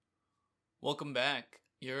Welcome back.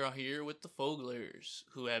 You're here with the Foglers,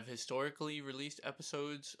 who have historically released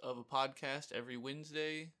episodes of a podcast every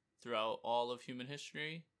Wednesday throughout all of human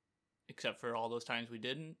history, except for all those times we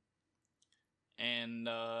didn't. And,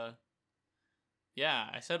 I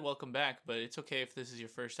said welcome back, but it's okay if this is your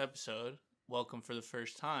first episode. Welcome for the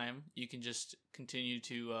first time. You can just continue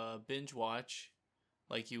to binge watch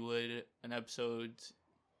like you would episodes?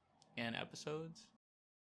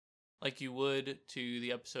 Like you would to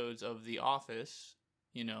the episodes of The Office,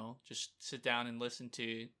 just sit down and listen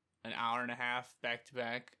to an hour and a half back to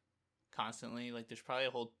back constantly. Like there's probably a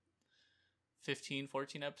whole 15,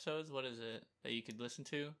 14 episodes. What is it that you could listen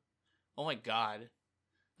to? Oh my God.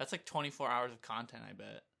 That's like 24 hours of content, I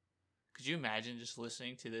bet. Could you imagine just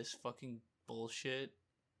listening to this fucking bullshit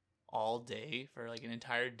all day for like an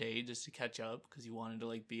entire day just to catch up because you wanted to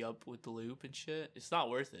like be up with the loop and shit? It's not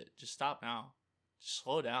worth it. Just stop now. Just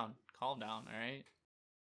slow down. Calm down, alright?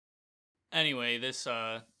 Anyway, this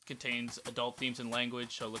contains adult themes and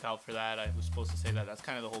language, so look out for that. I was supposed to say that. That's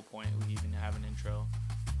kind of the whole point. We even have an intro.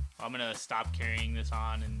 I'm going to stop carrying this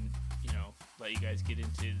on and, let you guys get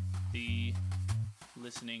into the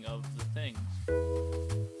listening of the things.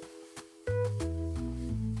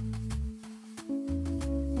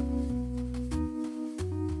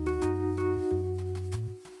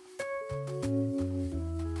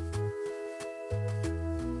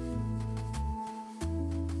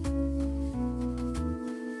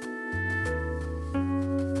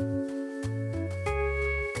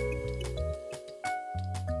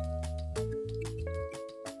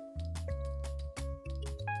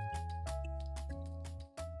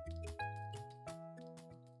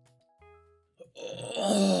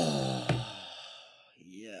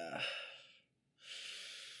 Yeah.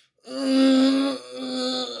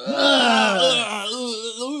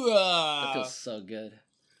 That feels so good.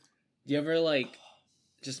 Do you ever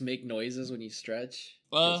just make noises when you stretch?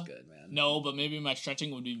 Feels good, man. No, but maybe my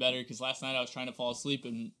stretching would be better because last night I was trying to fall asleep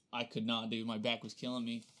and I could not, dude. My back was killing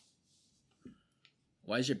me.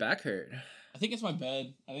 Why does your back hurt? I think it's my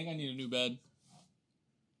bed. I think I need a new bed.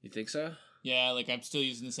 You think so? Yeah, I'm still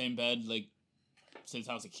using the same bed, since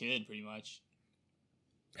I was a kid, pretty much.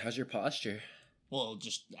 How's your posture? Well,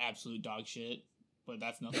 just absolute dog shit, but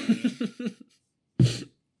that's nothing new.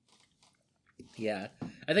 Yeah,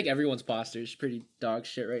 I think everyone's posture is pretty dog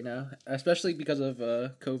shit right now, especially because of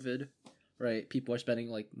COVID, right? People are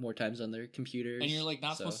spending, more times on their computers. And you're,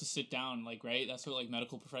 not supposed to sit down, right? That's what,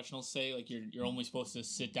 medical professionals say. You're only supposed to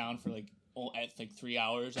sit down for, at 3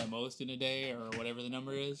 hours at most in a day, or whatever the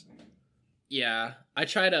number is. Yeah, I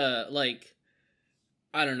try to,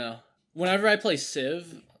 I don't know. Whenever I play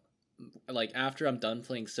Civ, after I'm done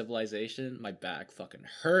playing Civilization, my back fucking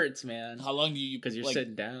hurts, man. How long do you... Because you're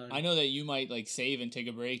sitting down. I know that you might, save and take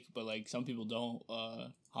a break, but, some people don't.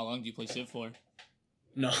 How long do you play Civ for?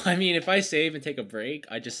 No, I mean, if I save and take a break,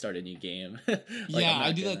 I just start a new game. Yeah,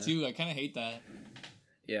 I do that too. I kind of hate that.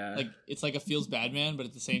 Yeah. It's a feels bad, man, but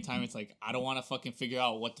at the same time, it's I don't want to fucking figure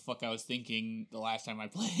out what the fuck I was thinking the last time I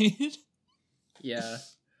played. Yeah.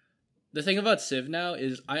 The thing about Civ now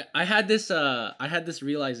is I had this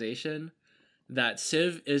realization that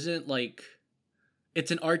Civ isn't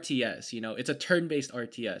it's an RTS, it's a turn-based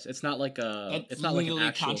RTS. It's not an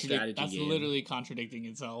actual strategy That's game. literally contradicting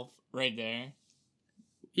itself right there.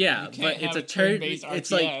 Yeah, but it's a turn-based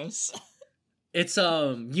RTS. It's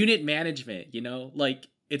unit management,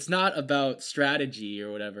 it's not about strategy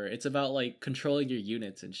or whatever. It's about controlling your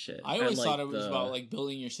units and shit. I always thought it was about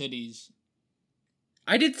building your cities.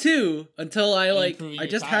 I did too, until I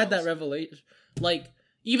just had that tiles. revelation.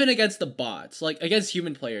 Even against the bots, against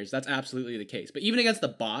human players, that's absolutely the case. But even against the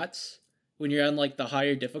bots, when you're on the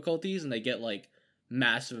higher difficulties and they get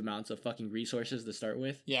massive amounts of fucking resources to start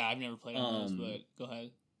with. Yeah, I've never played on those, but go ahead.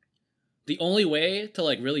 The only way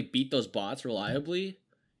to really beat those bots reliably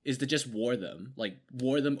is to just war them.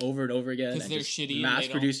 War them over and over again. Because they're just shitty. Mass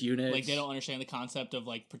produce units. They don't understand the concept of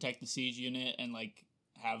protect the siege unit and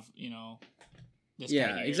have, this yeah,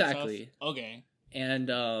 kind of exactly. Stuff. Okay. And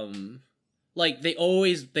they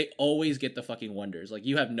always get the fucking wonders.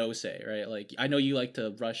 You have no say, right? I know you like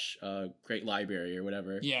to rush Great Library or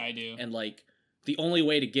whatever. Yeah, I do. And the only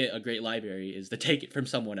way to get a Great Library is to take it from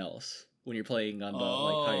someone else when you're playing on the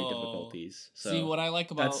higher difficulties. So see, what I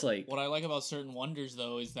like about that's what I like about certain wonders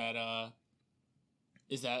though is that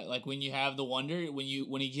when you have the wonder, when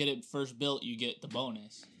you get it first built, you get the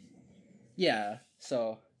bonus. Yeah.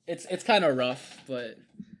 So it's kind of rough, but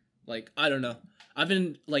I don't know. I've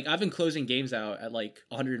been closing games out at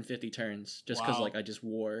 150 turns just because I just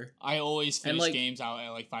war. I always finish games out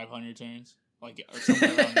at 500 turns, or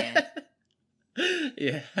somewhere around there.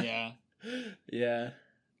 Yeah. Yeah. Yeah.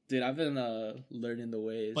 Dude, I've been learning the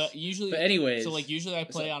ways. But usually, anyways, so like usually I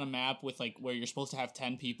play on a map with like where you're supposed to have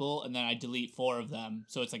 10 people, and then I delete 4 of them,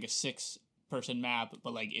 so it's like a 6-person map,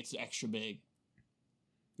 but like it's extra big.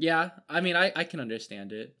 Yeah, I mean, I can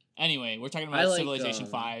understand it. Anyway, we're talking about Civilization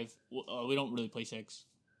 5. We don't really play 6,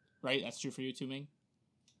 right? That's true for you too, Ming?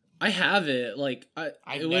 I have it. Like I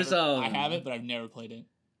have it, but I've never played it.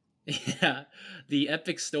 Yeah, the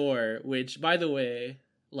Epic Store, which by the way,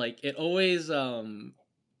 like it always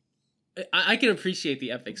I can appreciate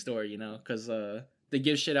the Epic Store, you know, because they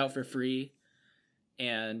give shit out for free,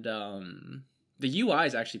 and the UI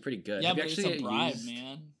is actually pretty good. Yeah, but it's a bribe,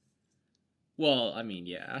 man. Well, I mean,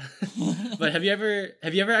 yeah, but have you ever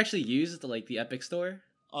actually used like the Epic Store?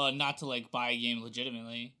 Not to like buy a game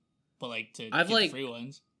legitimately, but like to I've get like the free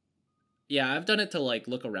ones. Yeah, I've done it to like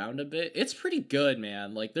look around a bit. It's pretty good,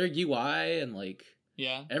 man. Like their UI and like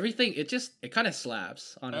everything, it kind of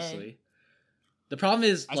slaps, honestly. Right. The problem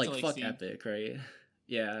is like fuck Steam. Epic, right?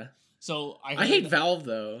 Yeah. So I hate Valve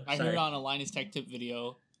though. I heard on a Linus Tech Tip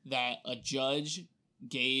video that a judge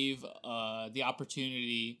gave the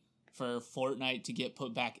opportunity for Fortnite to get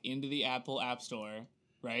put back into the Apple App Store,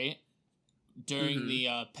 right? During the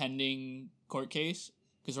pending court case,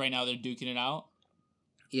 because right now they're duking it out.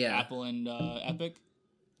 Yeah, Apple and Epic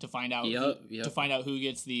to find out who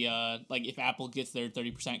gets the like if Apple gets their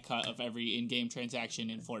 30% cut of every in-game transaction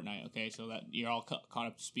in Fortnite. Okay, so that you're all caught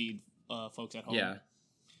up to speed, folks at home.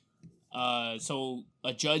 Yeah. So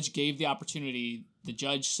a judge gave the opportunity. The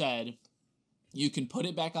judge said, "You can put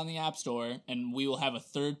it back on the App Store, and we will have a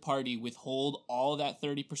third party withhold all that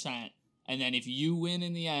 30%. And then if you win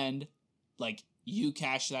in the end, like you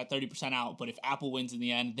cash that 30% out. But if Apple wins in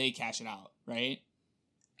the end, they cash it out, right?"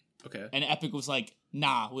 Okay. And Epic was like,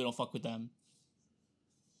 "Nah, we don't fuck with them."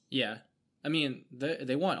 Yeah. I mean,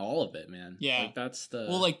 they want all of it, man. Yeah. Like, that's the...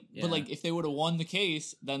 Well, like, yeah. But, like, if they would have won the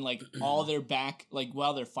case, then, like, all their back... Like,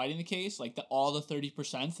 while they're fighting the case, like, all the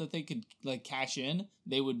 30% that they could, like, cash in,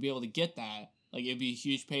 they would be able to get that. Like, it'd be a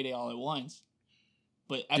huge payday all at once.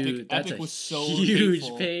 But Epic was so huge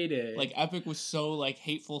hateful. Payday. Like, Epic was so, like,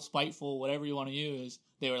 hateful, spiteful, whatever you want to use.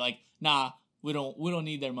 They were like, "Nah, we don't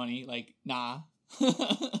need their money. Like, nah."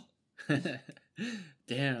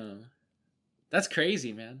 Damn, that's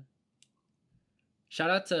crazy, man. Shout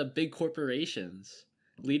out to big corporations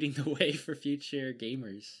leading the way for future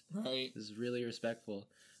gamers. Right, this is really respectful.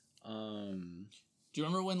 Do you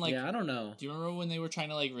remember when like I don't know. Do you remember when they were trying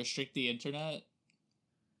to like restrict the internet?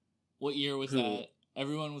 What year was that?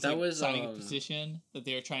 Everyone was signing a petition that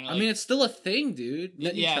they were trying to. Like, I mean, it's still a thing, dude.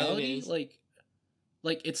 Net neutrality, it is.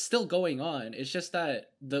 Like it's still going on. It's just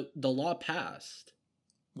that the law passed.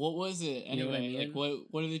 What was it anyway? You know what I mean? Like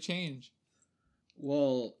what did they change?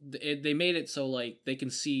 Well, they made it so like they can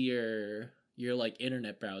see your like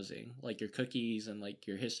internet browsing, like your cookies and like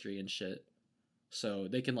your history and shit. So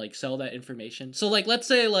they can like sell that information. So like let's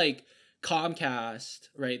say like Comcast,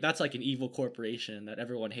 right? That's like an evil corporation that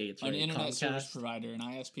everyone hates, right? An internet Comcast. Service provider, an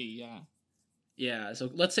ISP, yeah. Yeah, so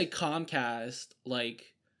let's say Comcast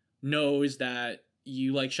like knows that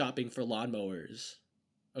you like shopping for lawnmowers.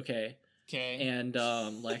 Okay. And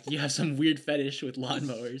like you have some weird fetish with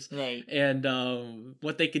lawnmowers. Right. And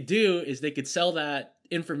what they could do is they could sell that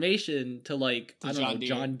information to like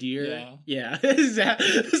John Deere. Yeah.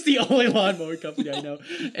 That's the only lawnmower company I know.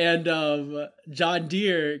 And John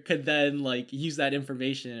Deere could then like use that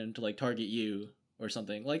information to like target you or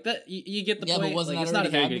something. Like that you get the point. But wasn't like, that it's not a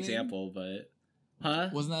very happening? Good example,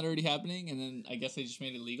 but wasn't that already happening? And then I guess they just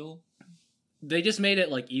made it legal? They just made it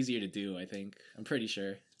like easier to do, I think. I'm pretty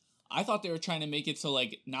sure. I thought they were trying to make it so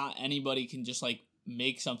like not anybody can just like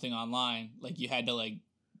make something online. Like you had to like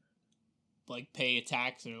pay a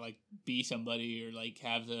tax or like be somebody or like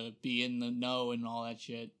have to be in the know and all that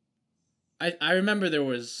shit. I remember there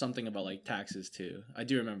was something about like taxes too. I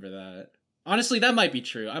do remember that. Honestly, that might be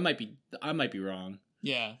true. I might be wrong.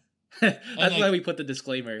 Yeah. That's why we put the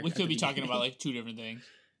disclaimer. We could be talking about like two different things.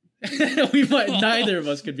 Neither of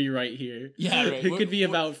us could be right here. Yeah, right. It could be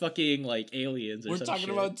about fucking like aliens or We're some talking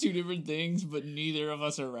shit. About two different things, but neither of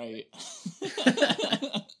us are right.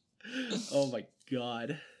 Oh my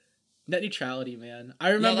god. Net neutrality, man. I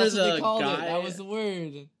remember that's the what they called guy. It. That was the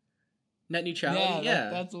word. Net neutrality?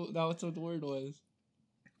 Yeah. That's what the word was.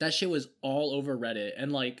 That shit was all over Reddit.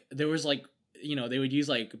 And like there was like they would use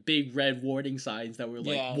like big red warning signs that were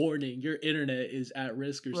like warning, your internet is at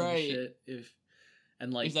risk or some shit.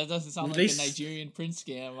 And like, if that doesn't sound like a Nigerian prince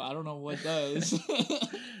scam, I don't know what does.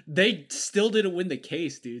 They still didn't win the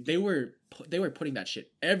case, dude. They were putting that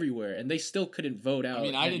shit everywhere, and they still couldn't vote out. I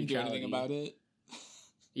mean, I didn't do anything about it.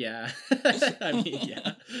 Yeah, I mean,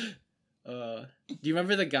 yeah. Do you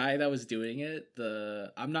remember the guy that was doing it?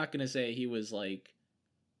 I'm not gonna say he was like.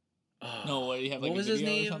 No, what, do you have like what a was his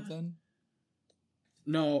video or name? something?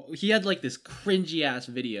 No, he had like this cringy ass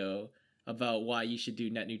video about why you should do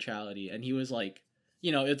net neutrality, and he was like,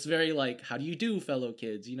 it's very like, how do you do, fellow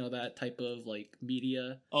kids? That type of like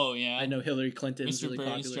media. Oh yeah. I know Hillary Clinton's Mr. really Burns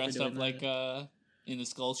popular dressed for doing up that. like in the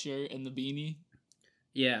skull shirt and the beanie.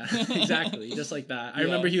 Yeah, exactly, just like that. I Yeah.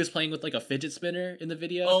 remember he was playing with like a fidget spinner in the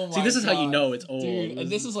video. Oh my See, this is how you God. know it's old. Dude, and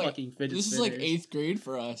this is like fucking fidget this is spinners. like 8th grade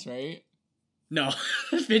for us, right? No,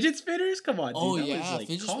 fidget spinners. Come on, dude. Oh that yeah, was, like,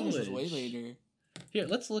 fidget college. spinners was way later. Here,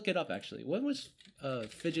 let's look it up. Actually, when was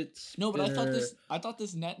fidget spinner? No, but I thought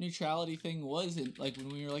this net neutrality thing was in, like when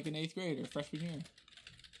we were like in 8th grade or freshman year.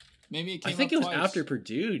 Maybe it came. I think up it was twice. after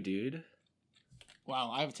Purdue, dude.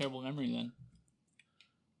 Wow, I have a terrible memory then.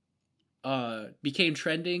 Became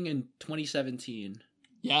trending in 2017.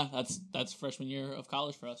 Yeah, that's freshman year of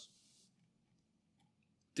college for us.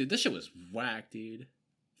 Dude, this shit was whack, dude.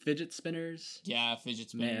 Fidget spinners. Yeah, fidget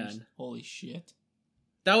spinners. Man. Holy shit.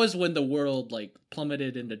 That was when the world like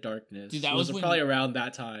plummeted into darkness. Dude, that It was when- probably around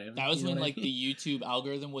that time. That was You know when what I like mean? the YouTube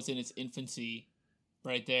algorithm was in its infancy,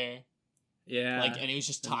 right there. Yeah. Like, and it was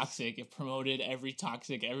just toxic. It promoted every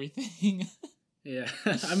toxic everything. Yeah.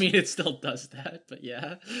 I mean, it still does that, but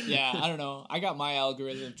yeah. Yeah, I don't know. I got my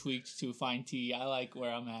algorithm tweaked to a fine T. I like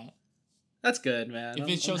where I'm at. That's good, man. If I'm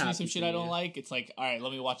it shows me happy some shit for I don't you. like, it's like, all right,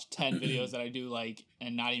 let me watch 10 videos that I do like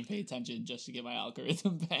and not even pay attention just to get my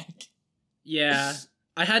algorithm back. Yeah.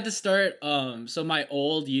 I had to start so my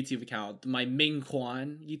old YouTube account, my Ming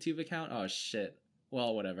Quan YouTube account. Oh shit.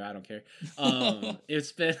 Well, whatever, I don't care.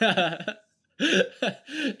 It's been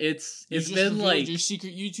it's You just been revealed like your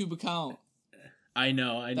secret YouTube account I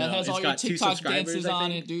know. that has It's all your got 2 TikTok subscribers, dances I on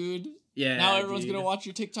think. it, dude. Yeah. Now everyone's dude. gonna watch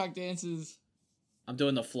your TikTok dances. I'm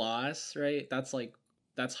doing the floss, right? That's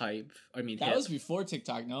hype. I mean, That hip. was before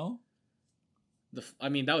TikTok, no? I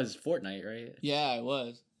mean, that was Fortnite, right? Yeah, it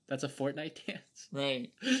was. That's a Fortnite dance.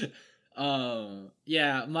 Right.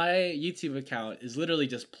 Yeah, my YouTube account is literally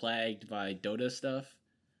just plagued by Dota stuff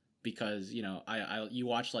because, you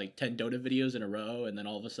watch like 10 Dota videos in a row and then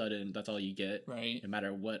all of a sudden that's all you get. Right. No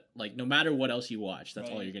matter what else you watch, that's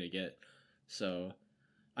all Right. you're going to get. So,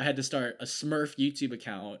 I had to start a Smurf YouTube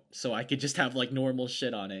account so I could just have like normal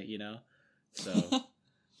shit on it, So,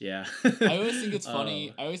 yeah. I always think it's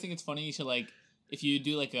funny. I always think it's funny to like if you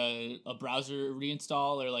do like a browser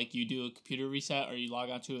reinstall or like you do a computer reset or you log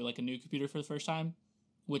onto like a new computer for the first time,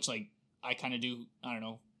 which like I kind of do. I don't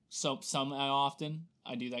know, some often.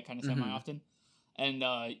 I do that kind of semi often. And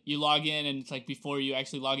you log in and it's like before you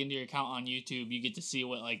actually log into your account on YouTube, you get to see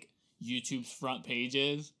what like YouTube's front page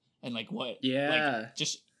is and like what like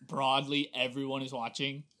just broadly everyone is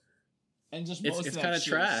watching. And just most it's of that kind of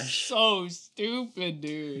shit trash. is so stupid,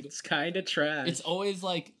 dude. It's kind of trash. It's always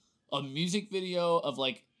like a music video of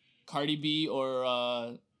like Cardi B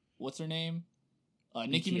or what's her name?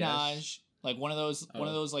 Nicki BTS. Minaj. Like one of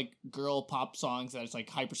those like girl pop songs that's like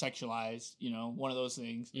hypersexualized, one of those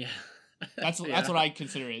things. Yeah. That's what I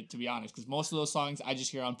consider it, to be honest, because most of those songs I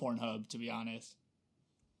just hear on Pornhub, to be honest.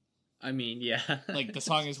 I mean, yeah. Like the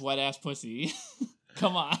song is Wet Ass Pussy.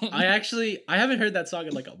 Come on. I haven't heard that song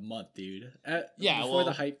in like a month, dude. Yeah, before well,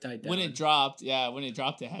 the hype died down. when it dropped, it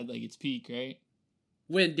had like its peak, right?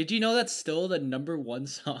 Did you know that's still the #1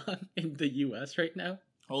 song in the US right now?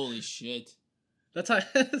 Holy shit. That's how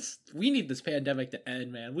we need this pandemic to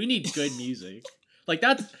end, man. We need good music. Like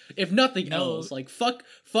that's if nothing No. else. Like fuck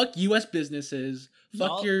US businesses.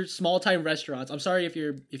 Fuck No. your small time restaurants. I'm sorry if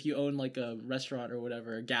you own like a restaurant or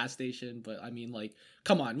whatever, a gas station, but I mean like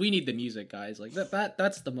come on, we need the music, guys. Like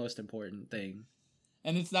that's the most important thing.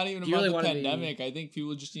 And it's not even Do you about really the wanna be- pandemic. I think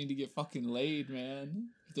people just need to get fucking laid, man.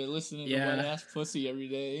 If they're listening Yeah. to Wet Ass Pussy every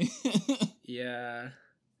day. Yeah.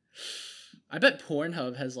 I bet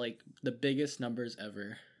Pornhub has like the biggest numbers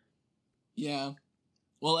ever. Yeah.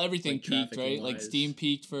 Well, everything Like, peaked, right? Like trafficking-wise. Steam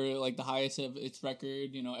peaked for like the highest of its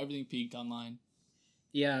record. Everything peaked online.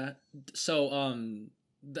 Yeah. So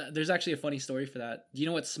there's actually a funny story for that. Do you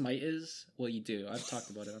know what Smite is? Well, you do. I've talked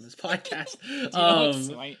about it on this podcast. Do you know what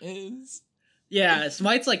Smite is? Yeah,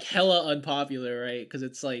 Smite's like hella unpopular, right? Because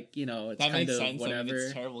it's like it's That kind makes of sense. whatever. I mean,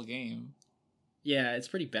 it's a terrible game. Yeah, it's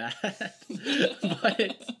pretty bad.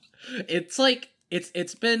 But it's like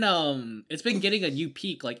it's been getting a new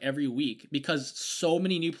peak like every week because so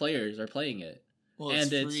many new players are playing it. Well, it's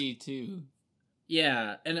and it's- free too.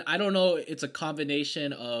 Yeah, and I don't know, it's a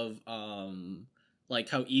combination of like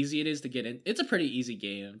how easy it is to get in. It's a pretty easy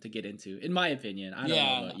game to get into, in my opinion. I don't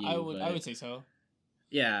know about you. I would say so.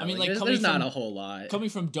 Yeah, I mean, like, there's coming not from- a whole lot. Coming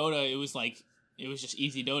from Dota, it was just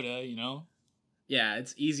easy Dota, Yeah,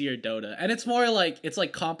 it's easier Dota. And it's more like it's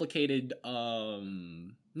like complicated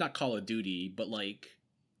not Call of Duty, but like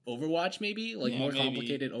Overwatch maybe? Like Yeah, more maybe.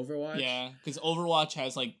 complicated Overwatch. Yeah, because Overwatch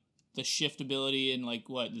has like the shift ability and like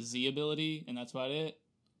what the Z ability, and that's about it.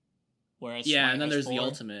 Whereas Yeah, Smite and then has there's the 4.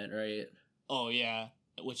 ultimate, right? Oh yeah,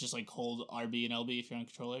 which is like hold RB and LB if you're on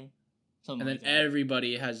controller. Something And then like that.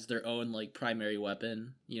 everybody has their own like primary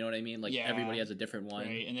weapon. You know what I mean? Like Yeah, everybody has a different one.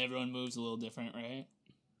 Right, and everyone moves a little different, right?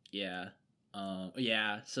 Yeah.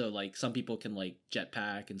 Yeah, so like some people can like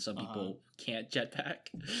jetpack and some people can't jetpack.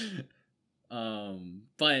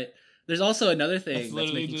 But there's also another thing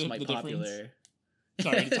that's making Smite popular.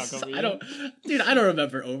 Sorry to talk over you. I don't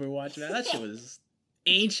remember Overwatch, man. That shit was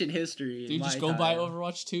ancient history. Dude, just go buy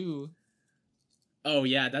Overwatch 2. Oh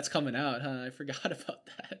yeah, that's coming out, huh? I forgot about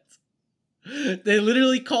that. They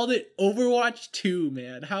literally called it Overwatch 2,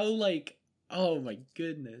 man. How like oh my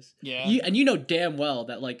goodness. Yeah. You know damn well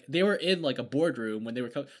that like they were in like a boardroom when they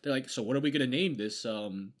were they're like, so what are we gonna name this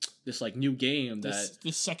this like new game this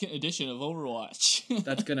second edition of Overwatch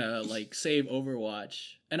that's gonna like save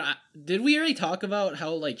Overwatch. And did we already talk about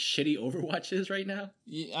how like shitty Overwatch is right now?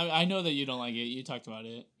 Yeah, I know that you don't like it. You talked about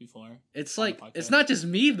it before. It's like it's not just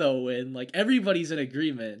me though, and like everybody's in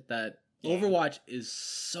agreement that Overwatch is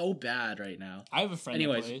so bad right now. I have a friend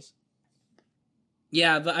that plays.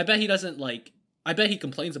 Yeah, but I bet he doesn't like. I bet he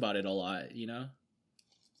complains about it a lot. You know.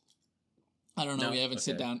 I don't know. No? We haven't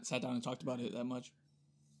sat down and talked about it that much.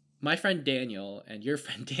 My friend Daniel and your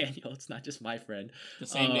friend Daniel. It's not just my friend. The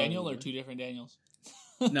same Daniel or two different Daniels?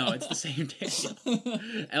 No, it's the same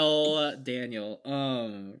Daniel.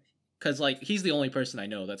 Daniel. Cause like he's the only person I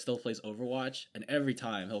know that still plays Overwatch, and every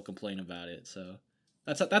time he'll complain about it. So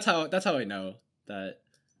that's how I know that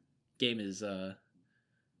game is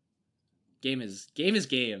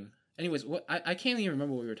game. Anyways, what I can't even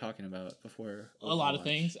remember what we were talking about before. Overwatch. A lot of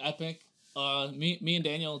things. Epic. Me and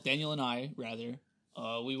Daniel and I rather.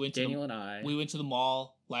 We went to we went to the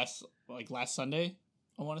mall last Sunday.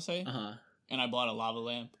 I want to say. And I bought a lava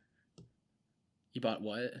lamp. You bought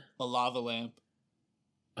what? A lava lamp.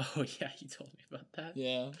 Oh yeah, you told me about that.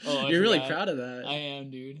 Yeah. Oh, you're really proud of that. I am,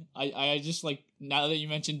 dude. I just like now that you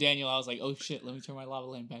mentioned Daniel, I was like, oh shit, let me turn my lava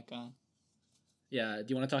lamp back on. Yeah. Do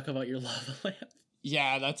you want to talk about your lava lamp?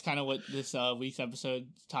 Yeah, that's kind of what this week's episode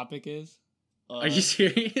topic is. Are you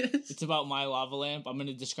serious? It's about my lava lamp. I'm going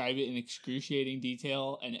to describe it in excruciating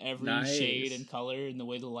detail and every shade and color and the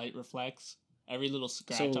way the light reflects. Every little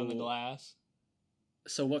scratch on the glass.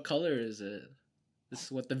 So what color is it? This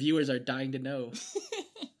is what the viewers are dying to know.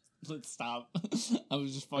 Let's stop. I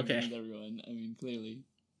was just fucking with everyone. I mean, clearly.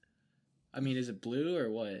 I mean, is it blue or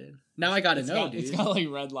what? Now I gotta know, dude. It's got like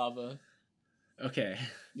red lava. Okay.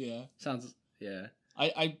 Yeah. Sounds... Yeah.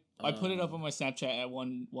 I put it up on my Snapchat at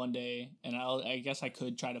one day, and I guess I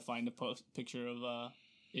could try to find a picture of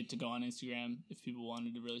it to go on Instagram if people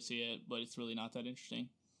wanted to really see it, but it's really not that interesting.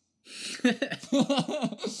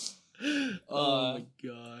 Oh my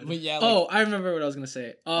god. But yeah. I remember what I was gonna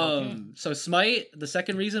say. So Smite, the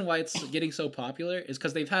second reason why it's getting so popular is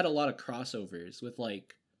because they've had a lot of crossovers with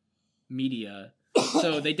like media.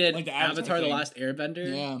 So they did like the Avatar: The Last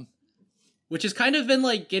Airbender. Yeah. Which has kind of been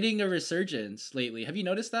like getting a resurgence lately. Have you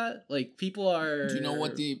noticed that? Like people are. Do you know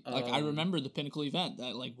what I remember the Pinnacle event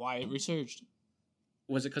that like why it resurged.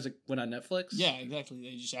 Was it because it went on Netflix? Yeah, exactly.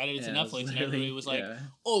 They just added it to Netflix, and everybody was like,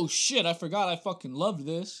 "Oh shit, I forgot I fucking loved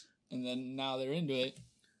this," and then now they're into it.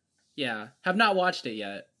 Yeah, have not watched it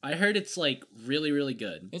yet. I heard it's like really, really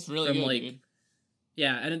good. It's really good, dude.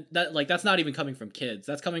 Yeah, and that's not even coming from kids.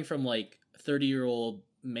 That's coming from like 30-year-old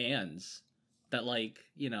mans that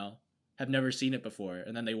have never seen it before,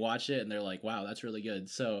 and then they watch it and they're like, wow, that's really good.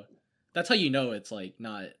 So that's how you know it's like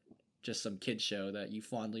not just some kid show that you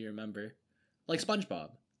fondly remember, like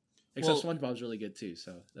SpongeBob. Except SpongeBob's really good too,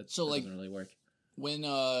 so that doesn't really work. When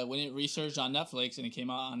it researched on Netflix and it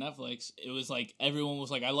came out on Netflix, it was like everyone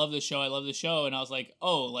was like, I love this show, and I was like,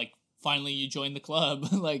 oh, like finally you joined the club.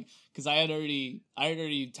 Like, because I had already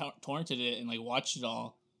torrented it and like watched it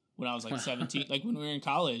all when I was like 17, like when we were in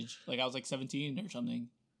college, like I was like 17 or something.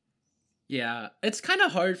 Yeah, it's kind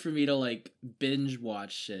of hard for me to like binge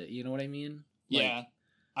watch shit. You know what I mean? Yeah,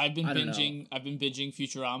 I've been binging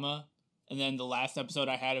Futurama, and then the last episode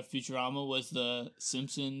I had of Futurama was the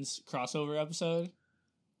Simpsons crossover episode.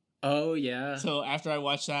 Oh yeah. So after I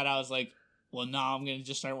watched that, I was like, well, now I'm gonna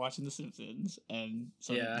just start watching the Simpsons, and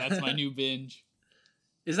so that's my new binge.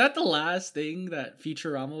 Is that the last thing that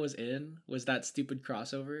Futurama was in? Was that stupid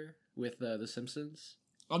crossover with the Simpsons?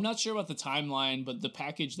 I'm not sure about the timeline, but the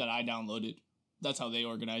package that I downloaded, that's how they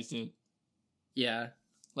organized it. Yeah.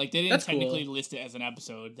 Like, they didn't technically list it as an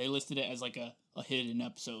episode. They listed it as, like, a hidden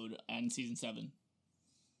episode in Season 7.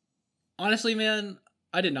 Honestly, man,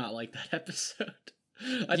 I did not like that episode.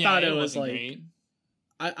 I Yeah, thought it it was wasn't like great.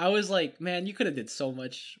 I was like, man, you could have did so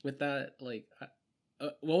much with that. Like,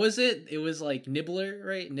 what was it? It was like Nibbler,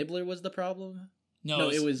 right? Nibbler was the problem. No, No,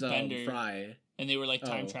 it it's was Bender, Fry. and they were like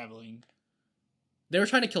time Oh. traveling. They were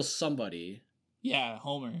trying to kill somebody. Yeah,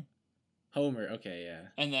 Homer. Homer. Okay, yeah.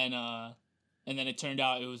 And then it turned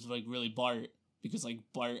out it was like really Bart, because like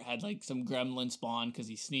Bart had like some gremlin spawn because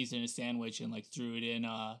he sneezed in a sandwich and like threw it in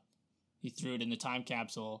the time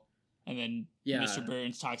capsule, and then Yeah. Mr.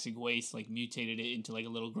 Burns' toxic waste like mutated it into like a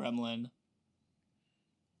little gremlin.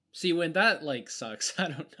 See, when that like sucks, I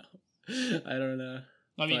don't know. I don't know.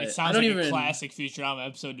 I mean, But it sounds don't like even- a classic Futurama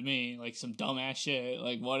episode to me, like some dumbass shit,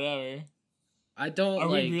 like whatever. I don't Are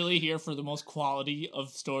like. we really here for the most quality of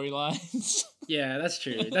storylines? Yeah, that's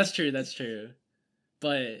true. That's true. That's true.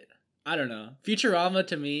 But I don't know. Futurama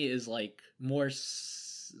to me is like more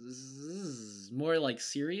like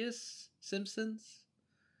serious Simpsons.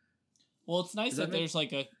 Well, it's nice Does that that make- there's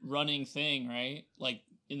like a running thing, right? Like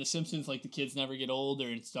in The Simpsons, like the kids never get older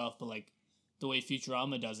and stuff, but like the way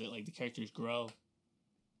Futurama does it, like the characters grow.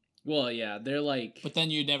 Well, yeah, they're like. But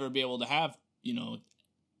then you'd never be able to have,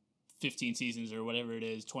 15 seasons or whatever it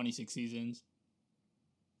is, 26 seasons.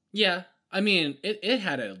 Yeah, I mean, it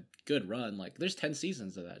had a good run. Like, there's 10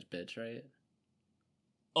 seasons of that bitch, right?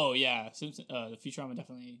 Oh yeah, the Futurama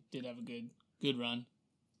definitely did have a good run.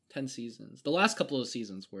 10 seasons. The last couple of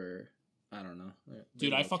seasons were, I don't know. they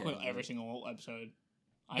Dude, were I fuck okay, with every but- single episode.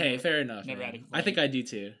 Hey, fair enough. never man. had a I think complaint. I do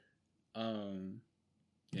too.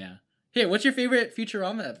 Yeah. Hey, what's your favorite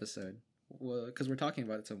Futurama episode? Well, because we're talking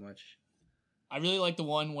about it so much. I really like the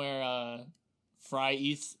one where Fry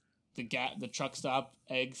eats the truck stop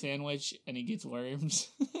egg sandwich and he gets worms.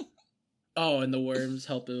 Oh, and the worms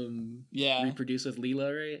help him Yeah. reproduce with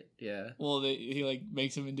Leela, right? Yeah. Well, he like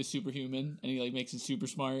makes him into superhuman, and he like makes him super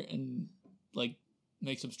smart and like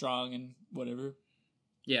makes him strong and whatever.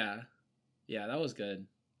 Yeah. Yeah, that was good.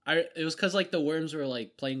 It was because like the worms were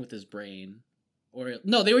like playing with his brain, or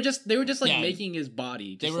no, they were just like Yeah. making his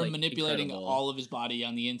body. They Just, were like, manipulating incredible. all of his body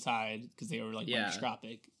on the inside because they were like Yeah.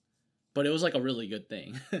 microscopic. but it was like a really good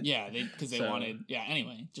thing. Yeah, because they So- wanted. Yeah.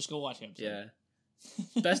 Anyway, just go watch it. Yeah.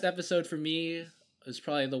 Best episode for me is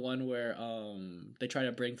probably the one where they try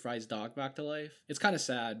to bring Fry's dog back to life. It's kind of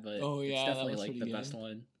sad, but Oh, yeah, it's that definitely was like pretty the best good.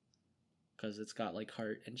 one because it's got like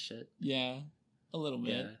heart and shit. Yeah, a little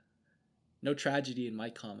bit. Yeah. No tragedy in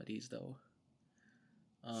my comedies though.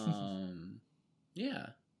 Yeah.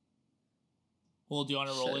 Well, do you want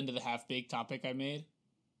to roll Shit. into the half baked topic I made?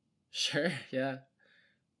 Sure. Yeah.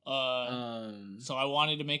 So I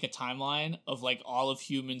wanted to make a timeline of like all of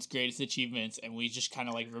humans' greatest achievements, and we just kind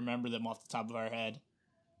of like remember them off the top of our head.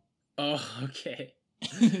 Oh, okay.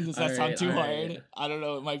 Does that sound Alright, too alright. hard? I don't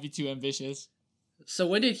know. It might be too ambitious. So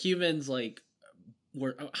when did humans like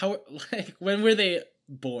when were they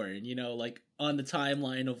born? You know, like on the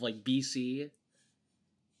timeline of like BC.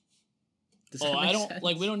 Does that I make don't sense?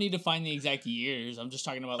 like. We don't need to find the exact years. I'm just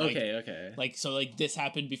talking about like Okay. like so like this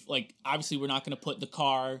happened before. Like obviously we're not going to put the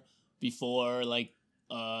car before like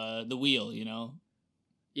the wheel, you know.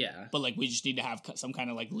 Yeah. But like we just need to have some kind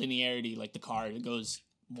of like linearity. Like the car goes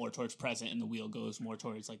more towards present, and the wheel goes more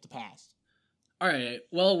towards like the past. All right.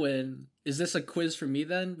 Well, is this a quiz for me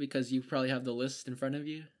then? Because you probably have the list in front of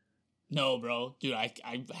you. No, bro, dude, I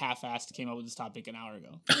half-assed came up with this topic an hour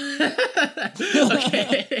ago.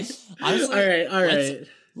 Okay. Honestly, all right.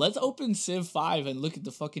 Let's open Civ 5 and look at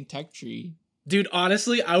the fucking tech tree. Dude,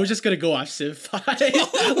 honestly, I was just gonna go off Civ 5.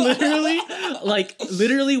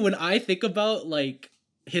 literally, when I think about like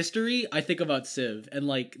history, I think about Civ and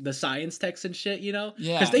like the science texts and shit, you know?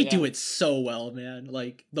 Yeah, Because they yeah. do it so well, man.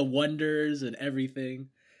 Like the wonders and everything.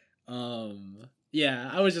 Yeah,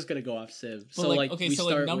 I was just gonna go off Civ. But So like, okay, we so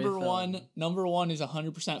like start number with, one is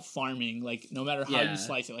 100% farming. Like no matter how Yeah. you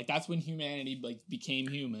slice it, like that's when humanity like became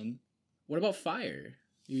human. What about fire?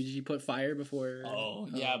 Did you put fire before? Oh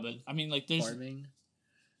yeah, but I mean like there's. farming.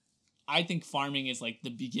 I think farming is like the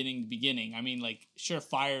beginning. I mean like sure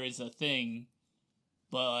fire is a thing,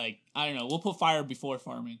 but like I don't know. We'll put fire before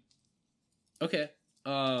farming. Okay.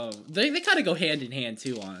 They kind of go hand in hand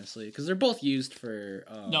too, honestly, because they're both used for.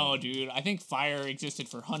 No, dude. I think fire existed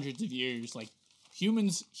for hundreds of years. Like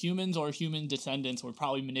humans or human descendants were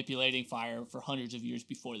probably manipulating fire for hundreds of years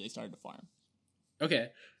before they started to farm. Okay,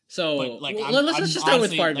 so But, like, let's I'm just start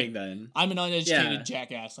with honestly, farming like, then. I'm an uneducated Yeah.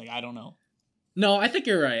 jackass. Like I don't know. No, I think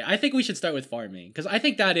you're right. I think we should start with farming because I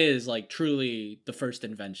think that is like truly the first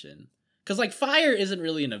invention. Because like fire isn't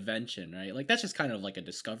really an invention, right? Like that's just kind of like a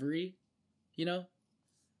discovery, you know.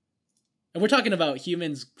 And we're talking about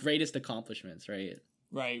humans' greatest accomplishments, right?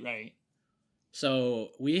 Right. So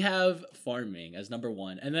we have farming as number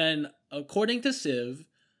one, and then according to Civ,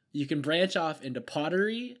 you can branch off into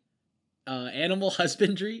pottery, animal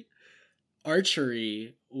husbandry,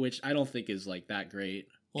 archery, which I don't think is like that great.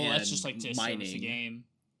 Well, that's just like and to service the game.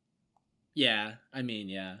 Yeah, I mean,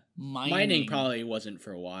 yeah. Mining probably wasn't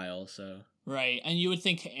for a while, so. Right, and you would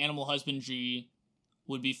think animal husbandry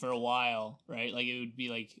would be for a while, right? Like it would be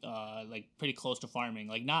like pretty close to farming,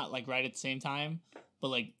 like not like right at the same time, but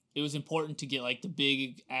like it was important to get like the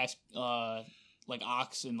big ass like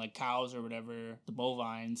ox and like cows or whatever, the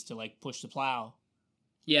bovines to like push the plow.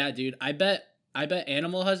 Yeah, dude, I bet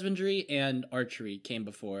animal husbandry and archery came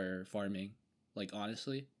before farming. Like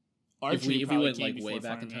honestly, Archery if we went like way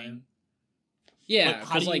back farming. in time. Yeah,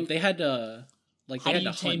 because like they had to like how they do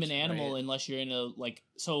had you to tame hunt, an animal right? unless you're in a like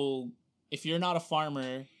so if you're not a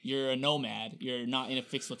farmer, you're a nomad. You're not in a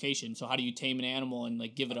fixed location. So how do you tame an animal and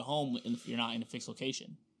like give it a home if you're not in a fixed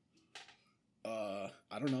location?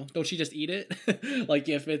 I don't know. Don't you just eat it? Like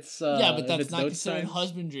if it's yeah, but that's it's not no considered time?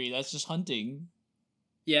 husbandry. That's just hunting.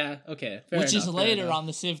 Yeah. Okay. Which is fair later enough. on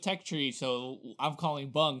the Civ tech tree. So I'm calling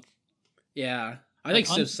bunk. Yeah, I Like, think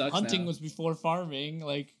Civ sucks hunting now. was before farming.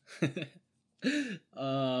 Like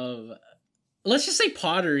um, let's just say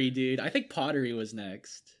pottery, dude. I think pottery was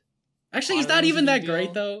next. Actually, it's Pottery not was a even that big great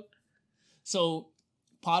deal? though. so,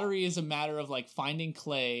 pottery is a matter of like finding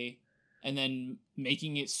clay and then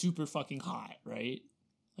making it super fucking hot, right?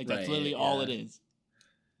 Like that's Right, literally all it yeah. is.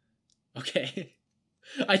 Okay.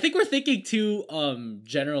 I think we're thinking too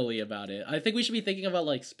generally about it. I think we should be thinking about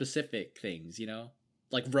like specific things, you know?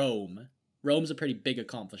 Like Rome. Rome's a pretty big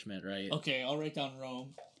accomplishment, right? Okay, I'll write down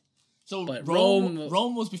Rome. So But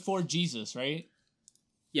Rome was before Jesus, right?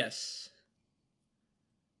 Yes.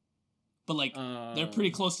 But like they're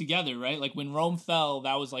pretty close together, right? Like when Rome fell,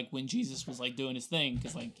 that was like when Jesus was like doing his thing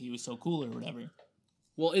because like he was so cool or whatever.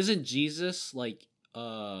 Well, isn't Jesus like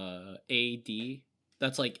AD?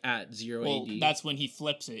 That's like at 0 Well, AD. that's when he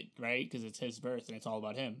flips it, right? Because it's his birth and it's all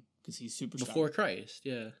about him because he's super strong. before Christ,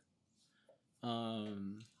 yeah.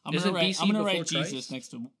 I'm isn't gonna BC write before Jesus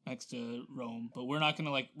Christ? next to Rome, but we're not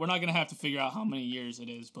gonna have to figure out how many years it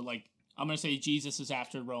is. But like I'm gonna say Jesus is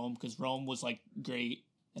after Rome because Rome was like great,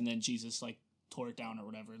 and then Jesus like tore it down or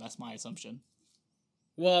whatever. That's my assumption.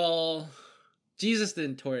 Well, Jesus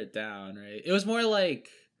didn't tore it down, right? It was more like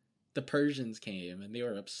the Persians came and they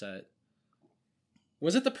were upset.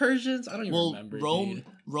 Was it the Persians? I don't even remember. Dude.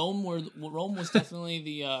 Rome was definitely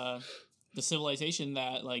the civilization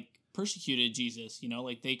that like persecuted Jesus. You know,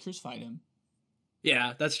 like they crucified him.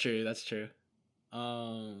 Yeah, that's true. That's true.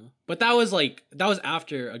 But that was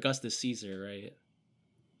after Augustus Caesar, right?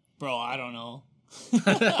 Bro, I don't know.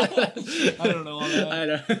 I don't know all that. I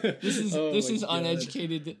know. This my is God.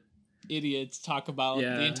 uneducated idiots talk about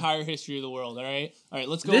Yeah. the entire history of the world. All right,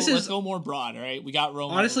 let's go. This Let's is- go more broad. All right, we got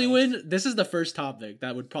Rome. Honestly, on the list. Win, this is the first topic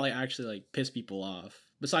that would probably actually like piss people off.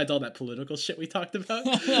 Besides all that political shit we talked about,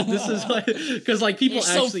 this is like because like people You're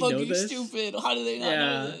so actually know fucking this. stupid. How do they not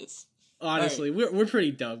know this? Honestly, we're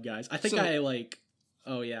pretty dumb guys. I think So- I like.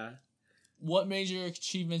 Oh yeah. What major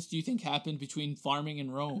achievements do you think happened between farming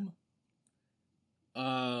and Rome?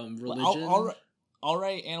 Religion. I'll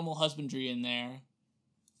write animal husbandry in there.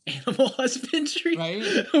 Animal husbandry. Right?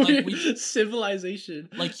 We're- Like, civilization.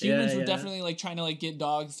 Like humans Yeah, were yeah. definitely like trying to like get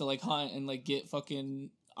dogs to like hunt and like get fucking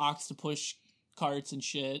ox to push carts and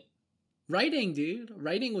shit. Writing, dude.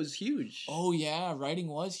 Writing was huge. Oh yeah, writing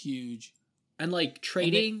was huge. And like And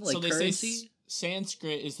trading, they- like so they currency. say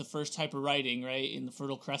Sanskrit is the first type of writing, right, in the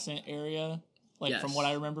Fertile Crescent area, like from Yes. what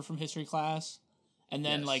I remember from history class. And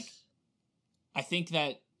then Yes. like I think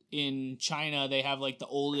that in China they have like the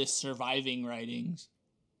oldest surviving writings.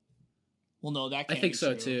 Well, no, that I can't think be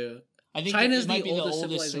so true. too. I think China's it might the be the oldest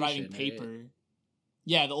oldest surviving civilization, right? paper.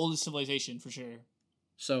 Yeah, the oldest civilization for sure.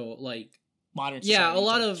 So like Modern yeah, society a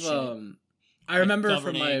lot type of shit. I remember from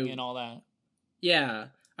Governing my and all that. yeah,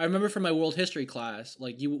 I remember from my world history class,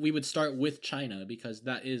 like we would start with China because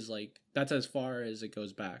that is like that's as far as it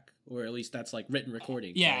goes back, or at least that's like written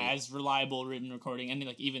recording. Yeah, right? as reliable written recording, and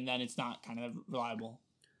like even then, it's not kind of reliable.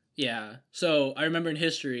 Yeah. So I remember in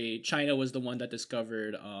history, China was the one that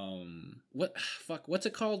discovered what's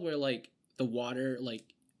it called where like the water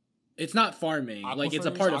like it's not farming, like it's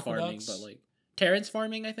a Aquifers, part of farming, aqueducts? but like terrace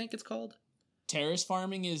farming, I think it's called. Terrace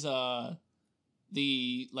farming is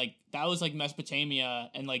the like that was like Mesopotamia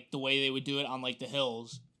and like the way they would do it on like the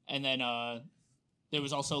hills, and then there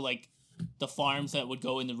was also like the farms that would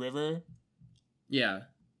go in the river. Yeah.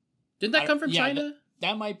 Didn't that come from yeah, China?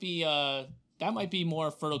 That might be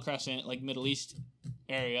more Fertile Crescent, like Middle East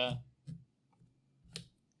area.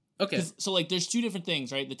 Okay. So like there's two different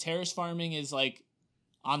things, right? The terrace farming is like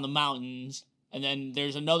on the mountains, And then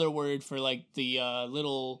there's another word for like the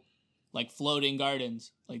little like floating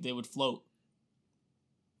gardens, like they would float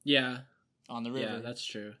Yeah. on the river. Yeah, that's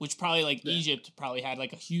true. Which probably like Yeah. Egypt probably had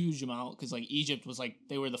like a huge amount because like Egypt was like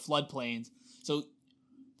they were the floodplains. So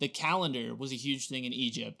the calendar was a huge thing in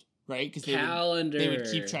Egypt, right? Because they would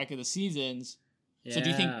keep track of the seasons. Yeah. So do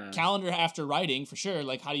you think calendar after writing for sure?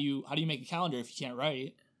 Like how do you make a calendar if you can't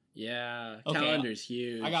write? Yeah, Okay, calendar's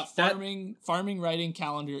huge. I got farming, writing,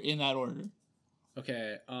 calendar in that order.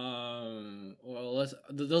 Okay. Well,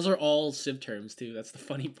 those are all Civ terms too. That's the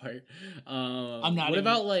funny part. I'm not. What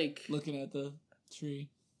about like looking at the tree?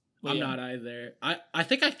 But I'm not either. I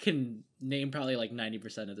think I can name probably like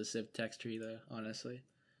 90% of the Civ text tree though. Honestly.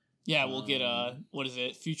 Yeah, we'll get what is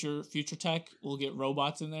it? Future tech. We'll get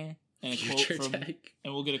robots in there and a Future quote from tech.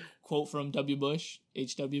 and we'll get a quote from W. Bush,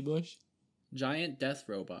 H.W. Bush. Giant death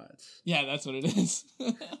robots. Yeah, that's what it is.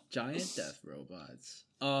 Giant death robots.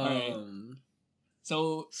 right.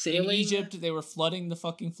 So Sailing? in Egypt, they were flooding the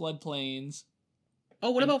fucking floodplains.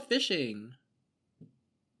 Oh, what about fishing?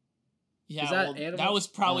 Yeah, Is that well, animal- that was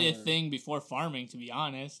probably a thing before farming, to be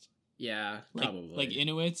honest. Yeah, Like, probably. like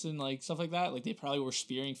Inuits and like stuff like that. Like they probably were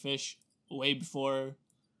spearing fish way before,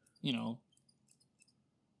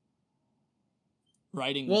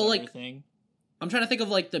 writing was Well, ever like, a thing. I'm trying to think of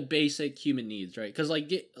like the basic human needs, right? Because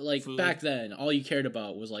like Food. back then, all you cared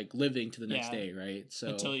about was like living to the next Yeah. day, right? So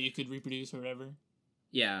Until you could reproduce or whatever.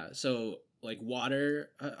 yeah, so like water.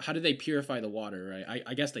 How did they purify the water? Right?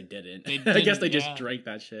 I guess they didn't. They I guess they didn't, just yeah. drank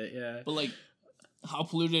that shit. Yeah. But like, how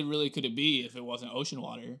polluted really could it be if it wasn't ocean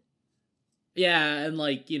water? Yeah, and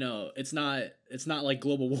like it's not like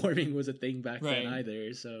global warming was a thing back Right. then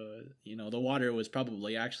either. So the water was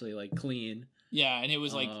probably actually like clean. Yeah, and it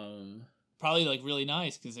was like probably like really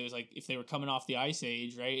nice because it was like if they were coming off the ice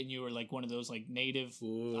age, right, and you were like one of those like native,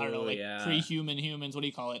 Ooh, I don't know, like yeah. pre-human humans. What do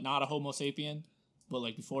you call it? Not a Homo sapien, but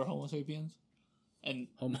like before Homo sapiens, and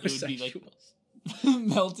homosexuals. it would be like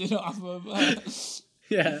melted off of.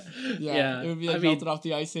 Yeah. It would be like melted off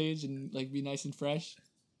the ice age and like be nice and fresh.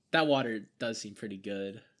 That water does seem pretty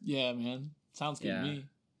good. Yeah, man, sounds good to me.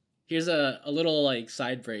 Here's a little like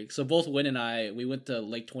side break. So both Win and I, we went to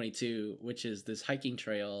Lake 22, which is this hiking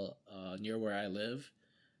trail near where I live.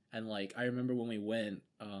 And like I remember when we went,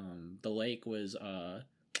 the lake was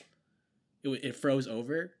it froze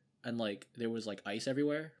over and like there was like ice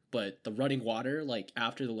everywhere, but the running water like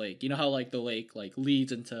after the lake, you know how like the lake like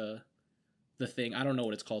leads into the thing, I don't know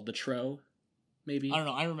what it's called, the Tro, maybe. I don't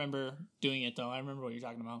know. I remember doing it though. I remember what you're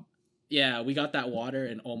talking about. Yeah, we got that water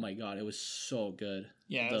and oh my god, it was so good.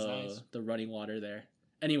 Yeah, it was nice. The running water there.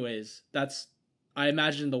 Anyways, I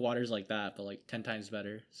imagine the water's like that, but like 10 times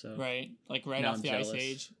better. So Right, like right Now off I'm the jealous. ice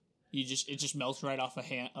age. It just melts right off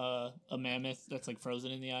a mammoth that's like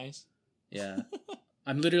frozen in the ice. yeah.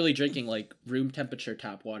 I'm literally drinking like room temperature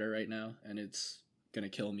tap water right now and it's gonna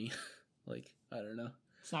kill me. Like, I don't know.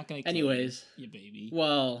 It's not gonna kill Anyways. you baby.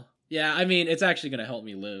 Well, yeah, I mean it's actually gonna help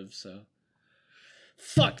me live, so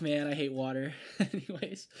fuck man, I hate water.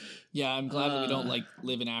 Anyways. Yeah, I'm glad that we don't like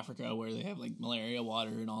live in Africa where they have like malaria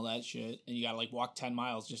water and all that shit, and you gotta like walk 10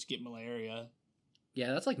 miles just to get malaria.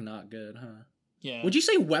 Yeah, that's like not good, huh? Yeah. Would you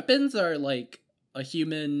say weapons are like a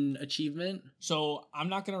human achievement? So I'm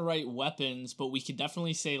not gonna write weapons, but we could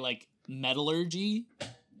definitely say like metallurgy.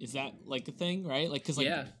 Is that like a thing, right? Like, cause like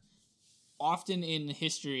Yeah. often in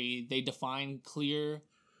history they define clear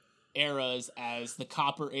eras as the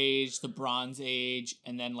Copper Age, the Bronze Age,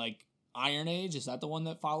 and then like Iron Age. Is that the one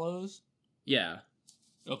that follows? Yeah.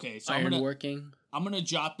 Okay, so Ironworking. I'm gonna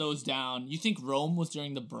jot those down. You think Rome was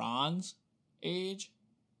during the Bronze Age?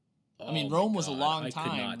 I mean, Oh my Rome was a God, long I could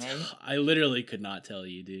time, not- right? I literally could not tell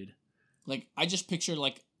you, dude. Like, I just picture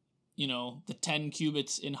like, the 10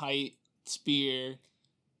 cubits in height spear,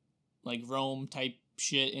 like Rome type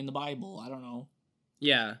shit in the Bible. I don't know.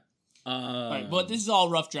 Yeah. Right, but this is all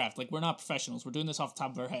rough draft. Like, we're not professionals. We're doing this off the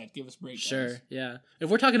top of our head. Give us a break. Sure, guys. yeah. If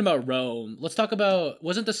we're talking about Rome, let's talk about,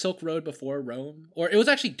 wasn't the Silk Road before Rome? Or it was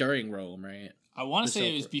actually during Rome, right? I want The to say it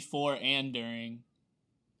Silk was Road. before and during.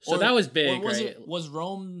 So that was big, or was right? Was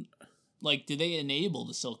Rome, like, did they enable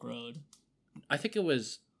the Silk Road? I think it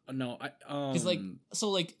was, no, Because,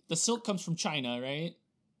 like, the silk comes from China, right?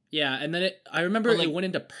 yeah, and then I remember But, like- it went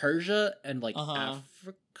into Persia and like Uh-huh.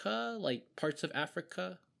 Africa, like parts of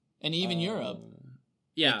Africa. And even Europe.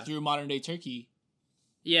 Yeah. Like, through modern day Turkey.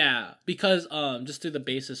 Yeah, because just through the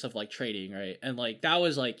basis of like trading, right? And like that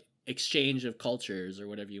was like exchange of cultures or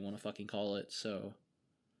whatever you want to fucking call it. So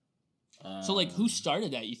So, like, who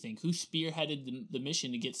started that, you think? Who spearheaded the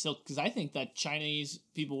mission to get silk? Because I think that Chinese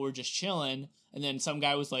people were just chilling, and then some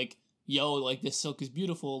guy was like, yo, like this silk is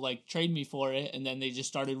beautiful, like trade me for it, and then they just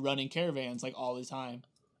started running caravans like all the time.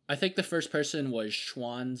 I think the first person was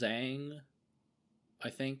Xuanzang. I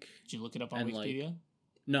think. Did you look it up on And, Wikipedia?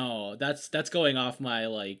 No, that's going off my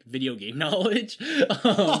like video game knowledge.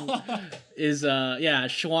 Is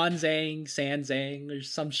Xuanzang, Sanzang, or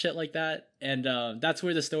some shit like that, and that's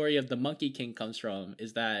where the story of the Monkey King comes from.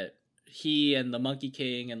 Is that he and the Monkey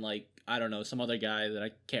King and like I don't know some other guy that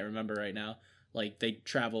I can't remember right now. Like they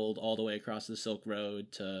traveled all the way across the Silk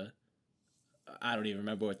Road to. I don't even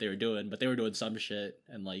remember what they were doing, but they were doing some shit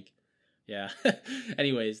and like, yeah.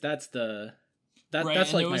 Anyways, that's the. Right, that's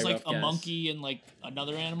and like there was my like rough a guess. monkey and like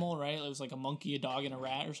another animal, right? It was like a monkey, a dog, and a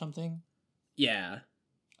rat or something. Yeah,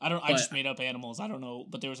 I But- just made up animals. I don't know,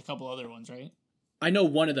 but there was a couple other ones, right? I know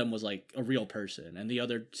one of them was like a real person, and the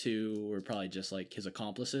other two were probably just like his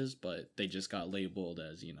accomplices, but they just got labeled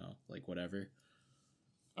as like whatever.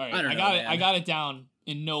 All right, I don't know, got it. man. I got it down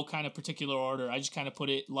in no kind of particular order. I just kind of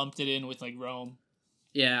lumped it in with like Rome.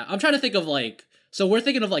 Yeah, I'm trying to think of like. So we're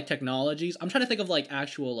thinking of like technologies. I'm trying to think of like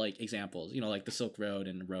actual like examples. Like the Silk Road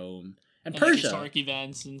and Rome and And like, Persia. historic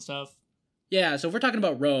events and stuff. Yeah, so if we're talking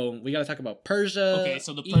about Rome, we got to talk about Persia. Okay,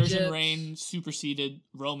 so the Persian Egypt. reign superseded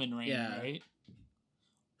Roman reign, Yeah. right?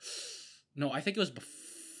 No, I think it was before.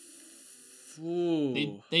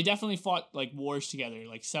 They definitely fought like wars together,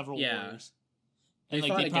 like several Yeah. wars. They And like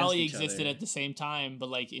fought they against probably each existed other. at the same time, but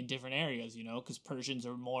like in different areas, because Persians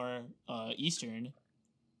are more eastern.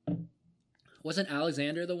 Wasn't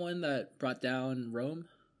Alexander the one that brought down Rome?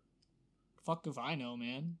 Fuck if I know,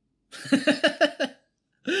 man.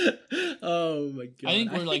 Oh my god! I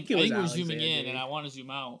think it we're was zooming in, Alexander. and I want to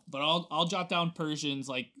zoom out, but I'll jot down Persians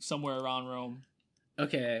like somewhere around Rome.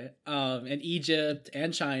 Okay, and Egypt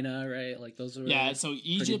and China, right? Like those were Yeah, so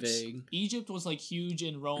pretty big. Egypt was like huge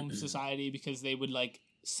in Rome society because they would like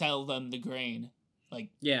sell them the grain. Like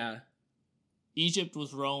Yeah, Egypt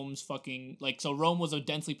was Rome's fucking like so Rome was a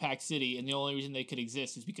densely packed city, and the only reason they could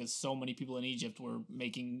exist is because so many people in Egypt were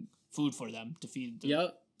making food for them to feed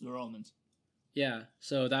the Romans. yeah.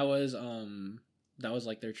 So that was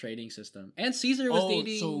like their trading system, and Caesar was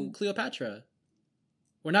dating Cleopatra.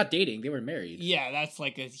 We're not dating; they were married. Yeah, that's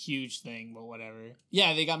like a huge thing, but whatever.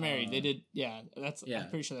 Yeah, they got married. They did. Yeah, Yeah. I'm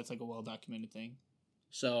pretty sure that's like a well documented thing.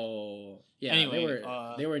 So yeah, Anyway,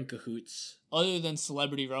 they were in cahoots. Other than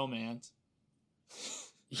celebrity romance.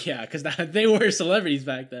 Yeah, because they were celebrities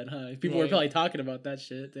back then, huh? People were Right. probably talking about that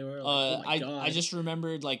shit. They were like, oh my god. I just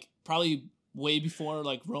remembered like probably way before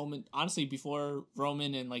like Roman, honestly before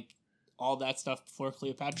Roman and like all that stuff before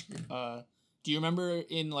Cleopatra. Do you remember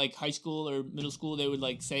in like high school or middle school they would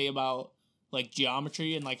like say about like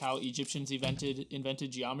geometry and like how Egyptians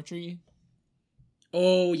invented geometry?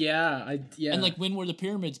 Oh yeah, And like when were the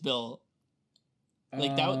pyramids built?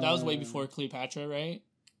 Like that was way before Cleopatra, right?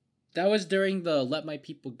 That was during the "Let My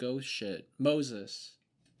People Go" shit. Moses.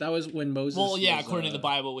 That was when Moses. Well, yeah, was, according to the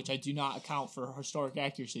Bible, which I do not account for historic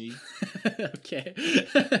accuracy. Okay,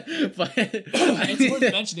 but It's worth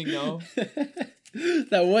mentioning, though.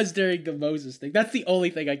 That was during the Moses thing. That's the only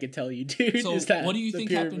thing I can tell you, dude. So, is that what do you the think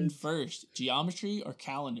pyramids- happened first, geometry or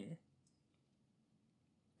calendar?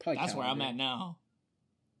 Probably That's where I'm calendar. at now.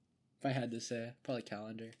 If I had to say, probably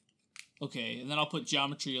calendar. Okay, and then I'll put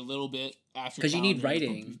geometry a little bit after. Because you need calendar,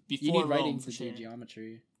 writing. before You need writing Rome, to for do sure.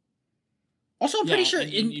 geometry. Also, I'm pretty sure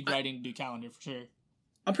and you need writing to do calendar for sure.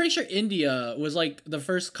 I'm pretty sure India was like the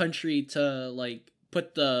first country to like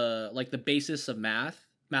put the basis of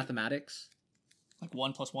mathematics. Like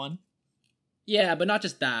 1 + 1. Yeah, but not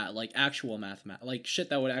just that, like actual like shit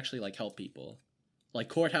that would actually like help people. Like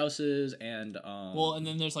courthouses and Well, and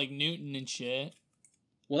then there's like Newton and shit.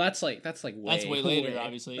 well that's way That's way later, way-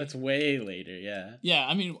 obviously. That's way later, yeah. Yeah,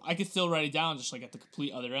 I mean, I could still write it down just like at the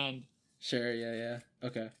complete other end. Sure, yeah.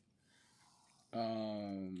 Okay.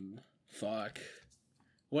 Fuck.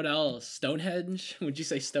 What else? Stonehenge? Would you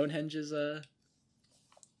say Stonehenge is a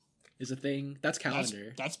thing? That's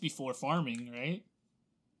calendar. That's before farming, right?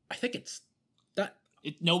 I think it's that.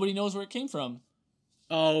 Nobody knows where it came from.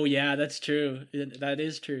 Oh yeah, that's true. That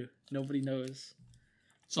is true. Nobody knows.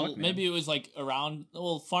 So Fuck, man. maybe it was like around.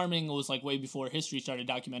 Well, farming was like way before history started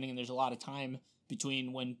documenting, and there's a lot of time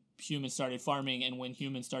between when humans started farming and when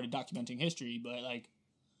humans started documenting history. But like,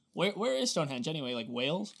 where is Stonehenge anyway? Like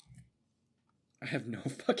Wales? I have no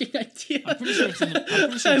fucking idea. I'm pretty sure it's in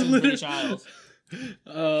the British Isles.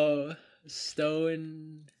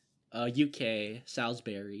 Stone, UK,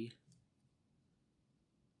 Salisbury.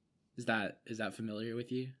 Is that familiar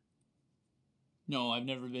with you? No, I've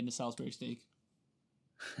never been to Salisbury Steak.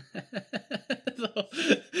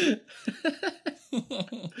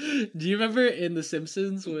 Do you remember in The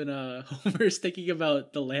Simpsons when Homer's thinking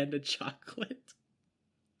about the land of chocolate?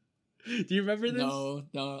 Do you remember this? No.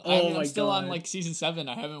 Oh I'm still on God. like season 7.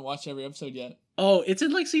 I haven't watched every episode yet. Oh, it's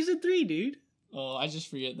in like season 3, dude. Oh, I just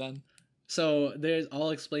forget then. So I'll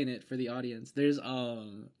explain it for the audience. There's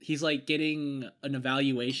he's like getting an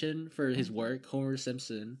evaluation for his work, Homer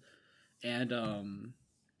Simpson, and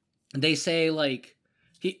they say like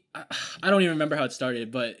I don't even remember how it started,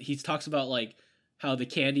 but he talks about like how the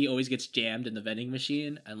candy always gets jammed in the vending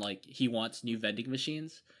machine, and like he wants new vending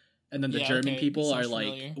machines. And then the Yeah, German okay, people that are sounds like,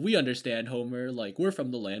 familiar. we understand, Homer. Like, we're from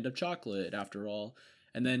the land of chocolate, after all.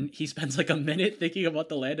 And then he spends like a minute thinking about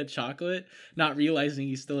the land of chocolate, not realizing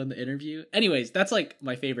he's still in the interview. Anyways, that's like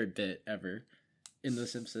my favorite bit ever in The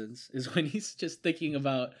Simpsons, is when he's just thinking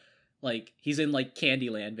about, like, he's in like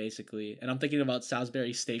Candyland, basically. And I'm thinking about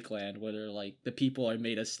Salisbury Steakland, where they're like, the people are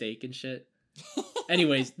made of steak and shit.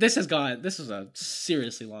 Anyways, this is a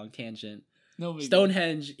seriously long tangent. No big deal.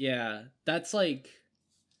 Stonehenge, yeah, that's like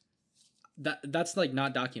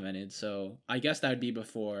not documented, so I guess that would be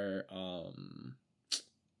before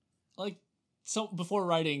Like, so before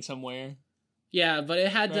writing somewhere. yeah, but it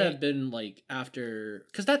had to Right. have been like after,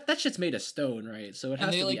 because that shit's made of stone, right? So it has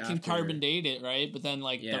And they to be like can after. carbon date it, right? But then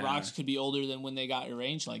like the Yeah. rocks could be older than when they got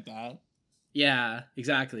arranged like that. Yeah,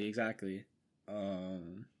 exactly.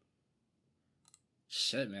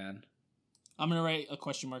 Shit, man. I'm gonna write a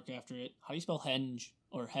question mark after it. How do you spell henge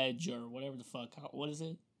or hedge or whatever the fuck? What is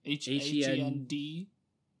it? H-E-N-D?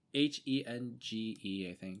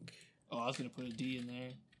 Henge, I think. Oh, I was gonna put a D in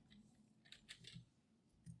there.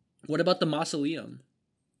 What about the mausoleum?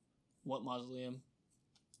 What mausoleum?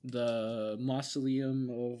 The mausoleum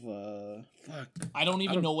of fuck. I don't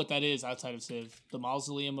even don't- know what that is outside of Civ. The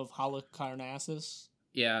mausoleum of Halicarnassus.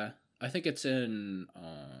 Yeah, I think it's in.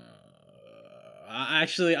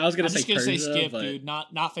 Actually, I was gonna I'm say just gonna Persia, say Skip, but dude.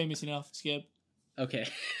 Not famous enough. Skip. okay.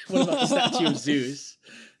 What about the statue of Zeus?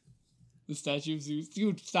 The statue of Zeus.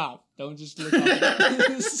 Dude, stop. Don't just look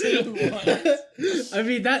up. Say it once. I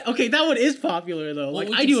mean that. Okay, that one is popular though. Well, Like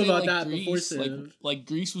we I could knew say, about like, that Greece, before Civ. like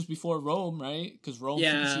Greece was before Rome, right? Because Rome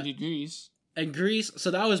Yeah. superseded Greece. And Greece.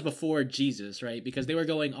 So that was before Jesus, right? Because they were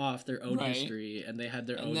going off their own Right. history and they had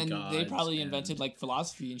their And own then gods. they probably and- invented like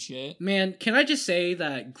philosophy and shit. Man, can I just say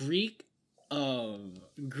that Greek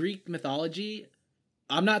mythology,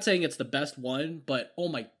 I'm not saying it's the best one, but oh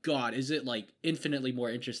my god, is it like infinitely more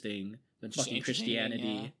interesting than Just fucking entertaining, Christianity?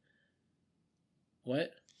 yeah.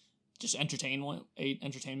 What? Just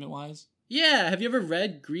entertainment wise. Yeah, have you ever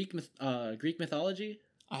read Greek mythology?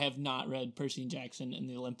 I have not read Percy Jackson and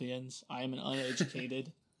the Olympians. I am an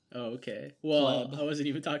uneducated. Oh, okay. Well, Pleb. I wasn't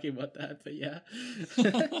even talking about that, but yeah.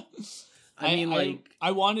 I mean, like,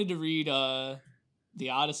 I wanted to read the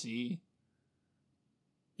Odyssey.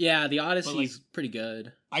 yeah, the Odyssey's like, pretty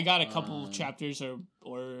good. I got a couple chapters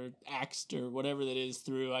or acts or whatever that is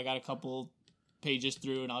through. I got a couple pages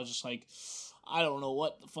through, and I was just like, I don't know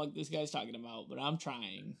what the fuck this guy's talking about, but I'm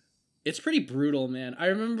trying. It's pretty brutal, man. I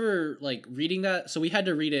remember like reading that. So we had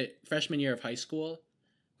to read it freshman year of high school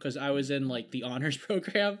because I was in like the honors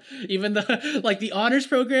program. Even the like the honors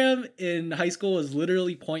program in high school was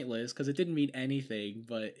literally pointless because it didn't mean anything,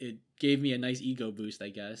 but it gave me a nice ego boost, I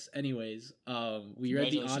guess. Anyways, we read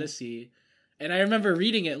the Congratulations. Odyssey, and I remember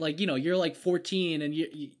reading it like, you know, you're like 14 and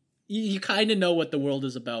you kind of know what the world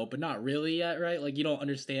is about, but not really yet, right? Like you don't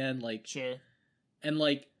understand like. Sure. And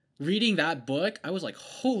like reading that book, I was like,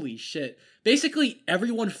 holy shit. Basically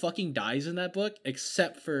everyone fucking dies in that book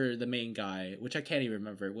except for the main guy, which I can't even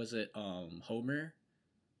remember. Was it Homer?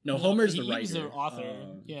 No, Homer's the writer. He was the author.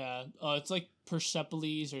 Yeah. It's like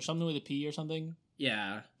Persepolis or something with a P or something.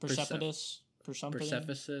 Yeah. Persepolis.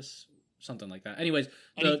 Persepolis, something like that. Anyways,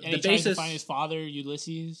 And the he tries to basis, find his father,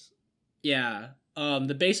 Ulysses. yeah.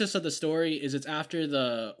 The basis of the story is it's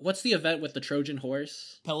after what's the event with the Trojan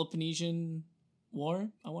horse? Peloponnesian War,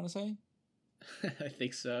 I want to say. I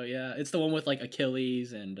think so, yeah. It's the one with like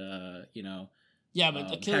Achilles and you know. Yeah,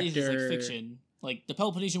 but Achilles is Hector. like fiction. Like the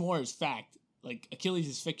Peloponnesian War is fact. Like Achilles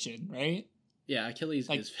is fiction, right? Yeah, Achilles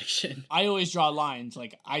Like, is fiction. I always draw lines.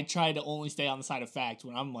 Like I try to only stay on the side of fact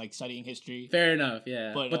when I'm like studying history. Fair enough,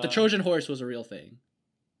 yeah. But, The Trojan horse was a real thing.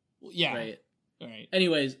 Yeah. Right. Right.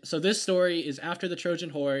 Anyways, so this story is after the Trojan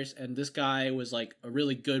horse, and this guy was like a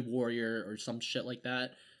really good warrior or some shit like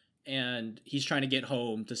that, and he's trying to get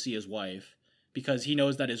home to see his wife because he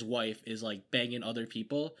knows that his wife is like banging other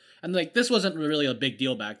people, and like this wasn't really a big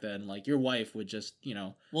deal back then. Like your wife would just, you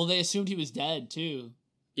know. Well, they assumed he was dead too.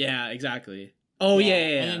 Yeah, exactly. Oh yeah.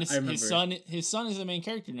 And then I remember. his son is the main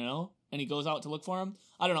character now, and he goes out to look for him.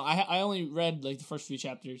 I don't know. I only read like the first few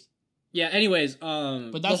chapters, Yeah. Anyways,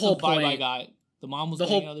 but the that's whole the vibe point. I got. The mom was The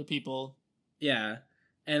dating whole- other people. Yeah.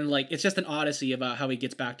 And like it's just an odyssey about how he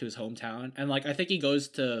gets back to his hometown. And like I think he goes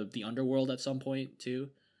to the underworld at some point too.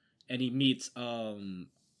 And he meets That's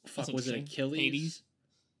was it interesting. Achilles? Hades?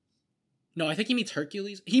 No, I think he meets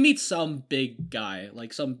Hercules. He meets some big guy,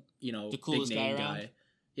 like some, The coolest big name guy around? guy.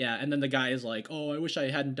 Yeah, and then the guy is like, "Oh, I wish I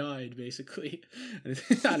hadn't died," basically.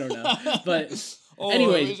 I don't know. But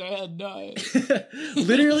anyways, I wish I had died.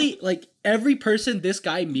 literally, like every person this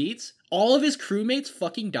guy meets, all of his crewmates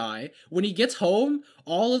fucking die. When he gets home,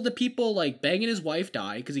 all of the people like banging his wife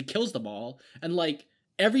die because he kills them all. And like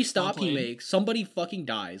every stop he played. makes, somebody fucking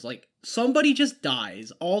dies. Like somebody just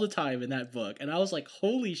dies all the time in that book. And I was like,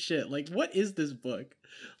 holy shit! Like, what is this book?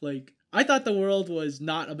 Like, I thought the world was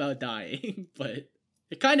not about dying, but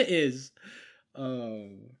it kind of is.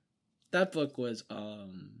 That book was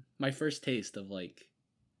my first taste of like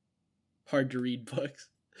hard to read books.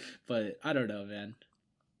 But I don't know, man.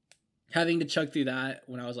 Having to chug through that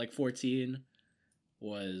when I was like 14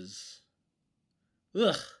 was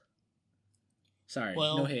ugh. Sorry,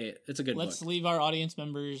 Well, no hate. It's a good Let's book. leave our audience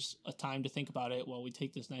members a time to think about it while we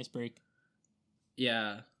take this nice break.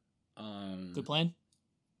 Yeah. Good plan?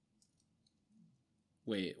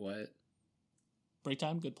 Wait, what? Break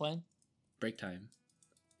time? Good plan? Break time.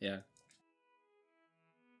 Yeah.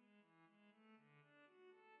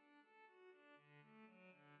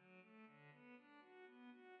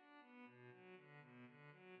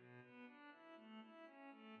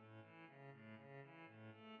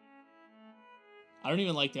 I don't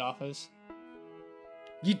even like The Office.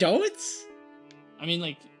 You don't? I mean,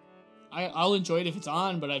 like, I'll enjoy it if it's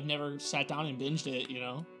on, but I've never sat down and binged it, you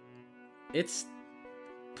know? It's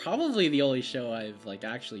probably the only show I've like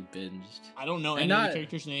actually binged. I don't know And any of not- the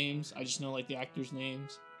characters' names. I just know, like, the actors'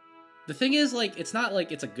 names. The thing is, like, it's not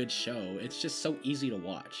like it's a good show. It's just so easy to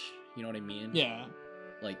watch. You know what I mean? Yeah.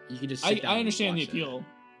 Like you can just. I Sit down understand the and watch appeal.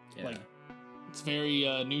 it. Yeah. Like, it's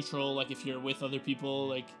very neutral. Like, if you're with other people,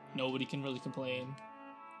 like, nobody can really complain.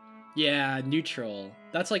 Yeah, neutral.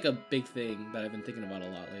 That's like a big thing that I've been thinking about a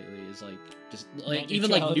lot lately. Is like just like Net even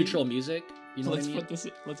like neutrality. neutral music. You know let's what I mean?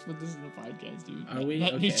 let's put this in the podcast, dude. Are we?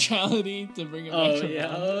 Net Okay. neutrality to bring it Oh, back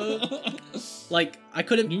yeah. around. Like I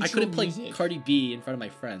couldn't Neutral play music. Cardi B in front of my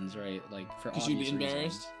friends, right? Like for Because obvious you'd be reasons.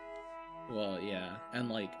 embarrassed. Well, yeah, and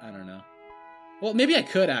like I don't know. Well, maybe I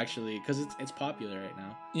could actually because it's popular right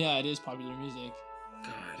now. Yeah, it is popular music.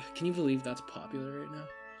 God, can you believe that's popular right now?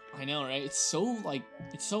 I know, right? It's so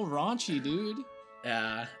raunchy, dude.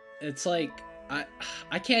 Yeah, it's like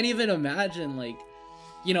I can't even imagine like,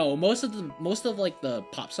 you know, most of like the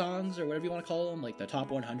pop songs or whatever you want to call them, like the top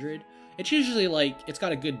 100. It's usually like it's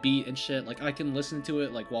got a good beat and shit. Like I can listen to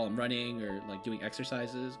it like while I'm running or like doing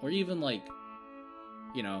exercises or even like,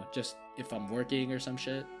 you know, just if I'm working or some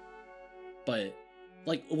shit. But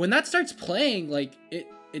like when that starts playing, like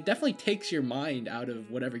it definitely takes your mind out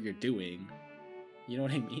of whatever you're doing. You know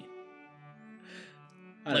what I mean?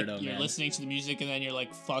 I Like, don't know, you're man. listening to the music and then you're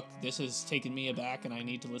like, fuck, this has taken me aback and I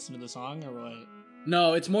need to listen to the song, or what?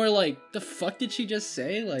 No, it's more like the fuck did she just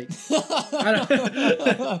say? Like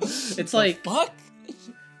It's like- fuck?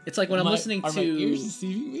 it's like when I'm listening are to my ears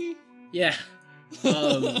deceiving me? yeah.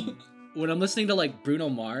 When I'm listening to like Bruno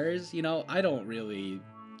Mars, you know, I don't really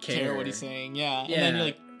care what he's saying, yeah. And Yeah. then you're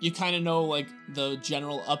like, you kind of know like the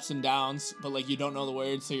general ups and downs, but like you don't know the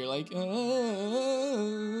words, so you're like, Yeah,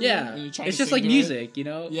 and you're trying it's to just sing like to it. music, you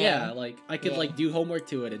know. Yeah. Yeah, like I could Yeah. like do homework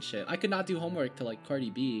to it and shit. I could not do homework to like Cardi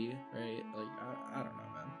B, right? Like I don't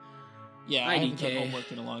know, man. Yeah, I haven't done IDK.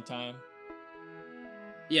 homework in a long time.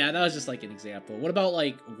 Yeah, that was just like an example. What about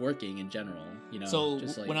like working in general? You know, So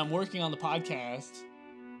just like when I'm working on the podcast,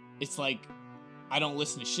 it's like I don't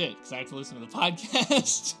listen to shit because I have to listen to the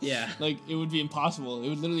podcast. yeah. Like it would be impossible. It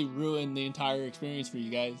would literally ruin the entire experience for you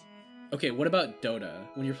guys. Okay, what about Dota?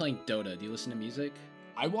 When you're playing Dota, do you listen to music?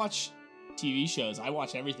 I watch TV shows. I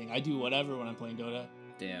watch everything. I do whatever when I'm playing Dota.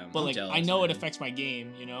 Damn. But I'm like jealous, I know it man. affects my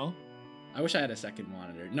game, you know? I wish I had a second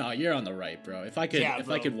monitor. No, you're on the right, bro. If I could, yeah, if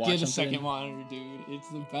bro, I could watch get a something, second monitor, dude. It's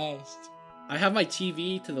the best. I have my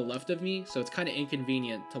TV to the left of me, so it's kind of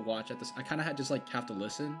inconvenient to watch at this. I kind of just like have to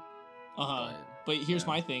listen. Uh-huh. But here's yeah.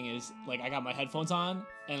 my thing is like I got my headphones on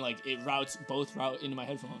and like it both route into my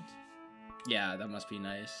headphones. Yeah, that must be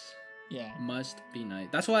nice. Yeah. Must be nice.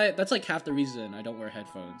 That's why. That's like half the reason I don't wear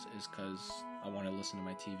headphones is because I want to listen to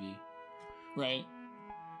my TV. Right.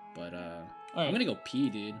 But All I'm right. gonna go pee,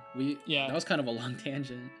 dude. Yeah. That was kind of a long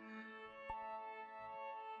tangent.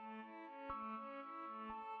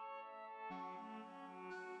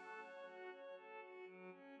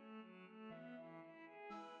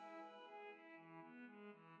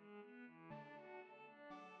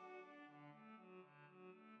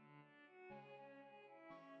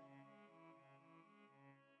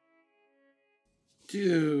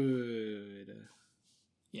 Dude.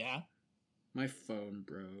 Yeah. My phone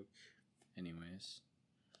broke. Anyways.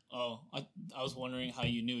 Oh, I was wondering how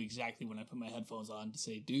you knew exactly when I put my headphones on to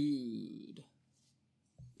say, dude.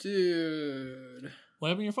 Dude. What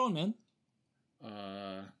happened to your phone, man?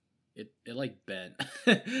 It like bent.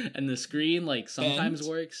 And the screen like sometimes Bent?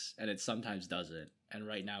 works and it sometimes doesn't. And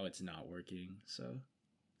right now it's not working, so it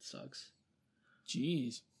sucks.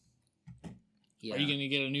 Jeez. Yeah. Are you gonna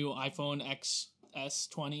get a new iPhone XS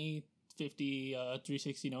 20 50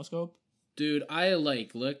 360 no scope? Dude, I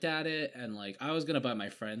like looked at it and like I was gonna buy my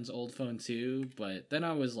friend's old phone too, but then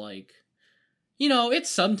I was like, you know, it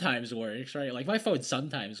sometimes works, right? Like my phone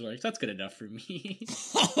sometimes works. That's good enough for me.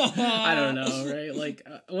 I don't know, right? Like,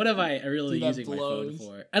 what am I really Dude, that using my phone blows.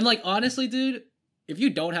 for? And like, honestly, dude, if you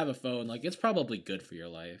don't have a phone, like, it's probably good for your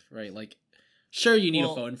life, right? Like, sure, you need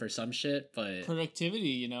Well, a phone for some shit, but Productivity,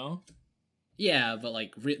 you know? yeah, but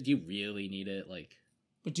like, do you really need it? Like,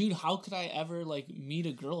 But dude, how could I ever like meet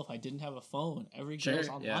a girl if I didn't have a phone? Every girl's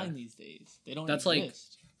Sure, online yeah. these days. They don't That's like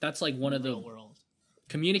exist that's like one in of the the real world.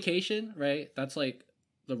 communication, right? That's like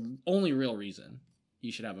the only real reason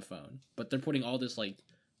you should have a phone. But they're putting all this like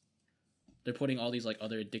they're putting all these like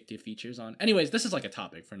other addictive features on. Anyways, this is like a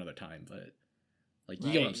topic for another time, but like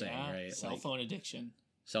you get what I'm saying, yeah. right? Cell Like, phone addiction.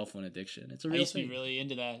 cell phone addiction. It's a I real used to thing. be really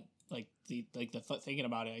into that. Like thinking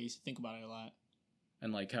about it. I used to think about it a lot.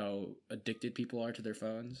 And like how addicted people are to their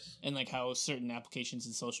phones. And like how certain applications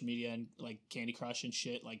in social media and like Candy Crush and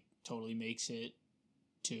shit like totally makes it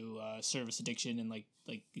to service addiction and like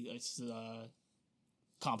it's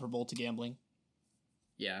comparable to gambling.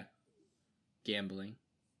 Yeah. Gambling.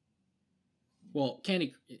 Well,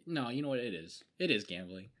 no, you know what it is. It is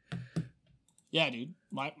gambling. Yeah, dude.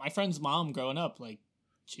 My friend's mom growing up, like,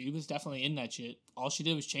 she was definitely in that shit. All she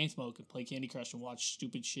did was chain smoke and play Candy Crush and watch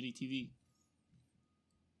stupid shitty TV.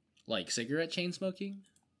 Like cigarette chain smoking?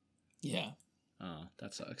 Yeah. Oh,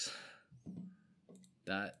 that sucks.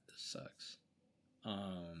 That sucks.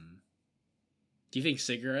 Do you think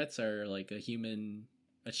cigarettes are like a human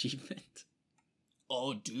achievement?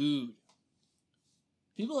 Oh, dude.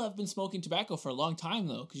 People have been smoking tobacco for a long time,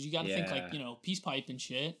 though, because you got to think, Yeah. like, you know, peace pipe and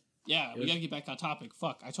shit. Yeah, we got to get back on topic.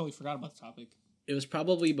 Fuck, I totally forgot about the topic. It was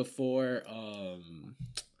probably before,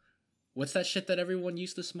 what's that shit that everyone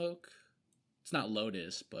used to smoke? It's not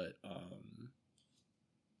Lotus, but,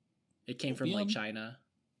 it came from, like, Opium? China.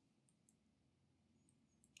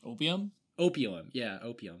 Opium? Opium. Yeah,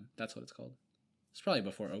 opium. That's what it's called. It's probably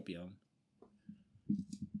before opium.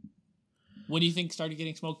 What do you think started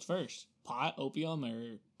getting smoked first? Pot, opium,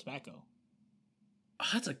 or tobacco? Oh,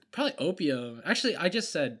 that's probably opium. Actually, I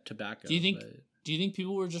just said tobacco. Do you think- but- Do you think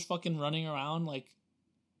people were just fucking running around, like,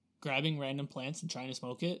 grabbing random plants and trying to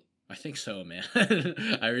smoke it? I think so, man.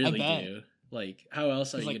 I really bet. do. Like, how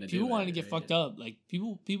else are you Like, gonna do people it? wanted to get right? fucked up. Like,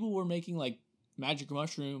 people were making, like, magic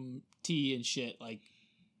mushroom tea and shit, like,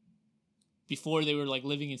 before they were, like,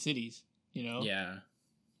 living in cities, you know? Yeah.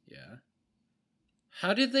 Yeah.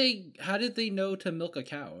 How did they know to milk a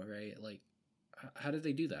cow, right? Like, how did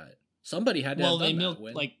they do that? Somebody had to Well, have they done milked, that.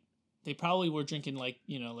 When? like, they probably were drinking, like,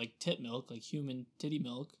 you know, like, tit milk, like human titty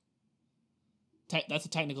milk. That's a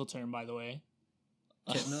technical term, by the way.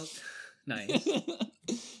 Tit milk? Nice.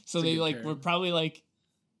 So a they, good like, term. were probably, like,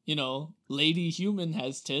 you know, lady human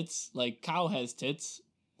has tits, like, cow has tits,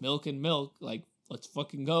 milk and milk, like, let's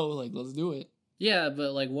fucking go, like, let's do it. Yeah,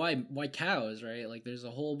 but like why cows, right? Like there's a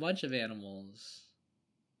whole bunch of animals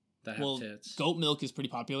that have Well, tits. goat milk is pretty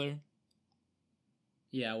popular.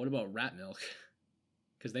 Yeah, what about rat milk?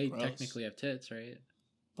 Cuz they Gross. technically have tits, right?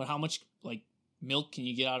 But how much, like, milk can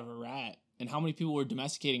you get out of a rat? And how many people were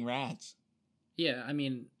domesticating rats? Yeah, I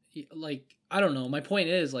mean, like I don't know. My point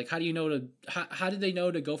is like how do you know to how did they know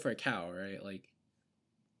to go for a cow, right? Like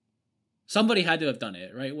somebody had to have done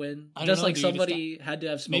it, right? When I don't just know, like dude. somebody had to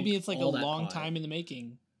have smoked Maybe it's, like, a all that long pot. time in the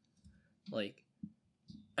making. Like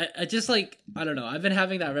I just like I don't know. I've been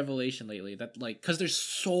having that revelation lately that like because there's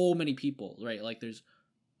so many people, right? Like there's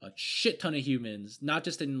a shit ton of humans, not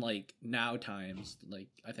just in like now times. Like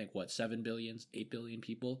I think what 7 billion, 8 billion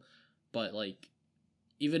people, but like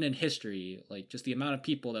even in history, like just the amount of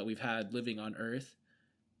people that we've had living on Earth,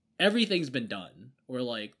 everything's been done, or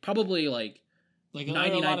like probably like Like, there are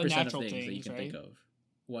a lot of 99% of natural things that you things, can right? think of.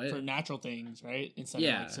 What? For natural things, right? Instead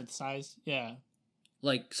Yeah. of, like, synthesized. Yeah.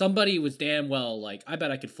 Like somebody was damn well like I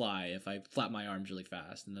bet I could fly if I flap my arms really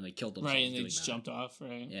fast, and then they killed themselves Right, and they doing just that. jumped off,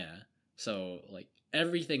 right? Yeah. So like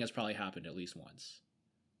everything has probably happened at least once,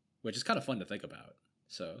 which is kind of fun to think about.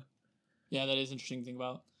 So, Yeah, that is interesting to think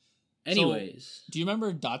about. anyways, Do you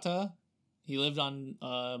remember Data? He lived on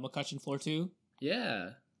McCutcheon Floor 2.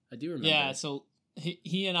 yeah, I do remember. Yeah, so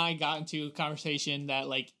he and I got into a conversation that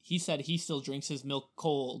like he said he still drinks his milk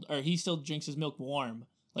cold, or he still drinks his milk warm.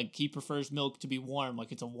 Like he prefers milk to be warm,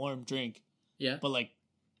 like it's a warm drink. Yeah. But like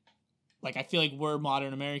I feel like we're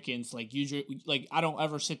modern Americans. Like usually, like I don't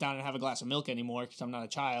ever sit down and have a glass of milk anymore because I'm not a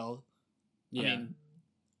child. Yeah. I mean,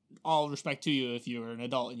 all respect to you if you're an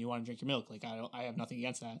adult and you want to drink your milk. Like I have nothing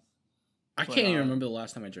against that. I can't even remember the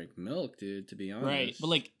last time I drank milk, dude, to be honest. Right. But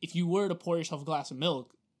like if you were to pour yourself a glass of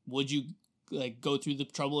milk, would you like go through the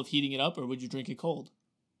trouble of heating it up, or would you drink it cold?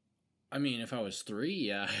 I mean, if I was 3,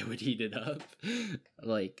 yeah, I would heat it up.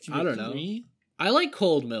 Like, If you I were don't 3? know. I like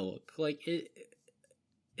cold milk. Like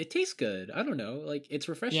it tastes good. I don't know. Like it's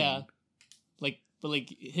refreshing. Yeah. Like, but like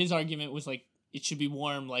his argument was like it should be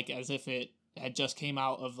warm, like as if it had just came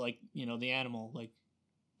out of like, you know, the animal, like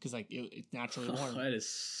because like it's naturally warm. That is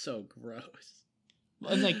so gross.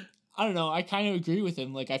 And like I don't know, I kind of agree with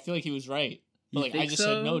him. Like I feel like he was right, but You like I think just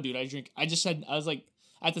so? said no, dude. I was like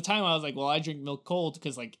at the time I was like, well, I drink milk cold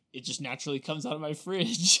because like it just naturally comes out of my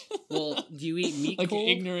fridge. Well, do you eat meat like cold?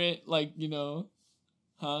 ignorant, like you know,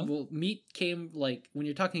 huh? Well, meat came like when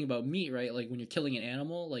you're talking about meat, right? Like when you're killing an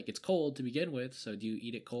animal, like it's cold to begin with. So do you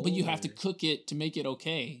eat it cold? But you have to or- cook it to make it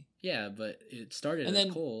okay. Yeah, but it started And as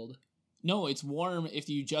then- cold. No, it's warm if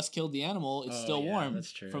you just killed the animal. It's Oh, still yeah, warm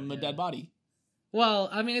that's true, from a yeah. dead body. Well,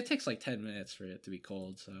 I mean, it takes like 10 minutes for it to be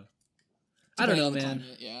cold, so I don't Depending know, on the man.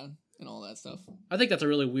 climate, yeah, and all that stuff. I think that's a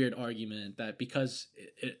really weird argument that because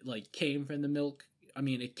it like came from the milk. I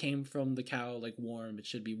mean, it came from the cow, like warm. It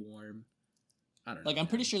should be warm. I don't know. Like I'm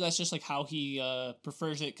pretty man. sure that's just like how he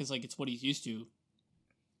prefers it because like it's what he's used to.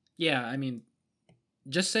 Yeah, I mean,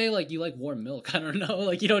 just say like you like warm milk. I don't know.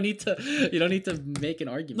 Like you don't need to make an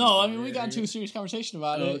argument. No, I about mean we it, got right? into a serious conversation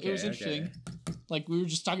about Oh, it. It was okay, interesting. okay. Like we were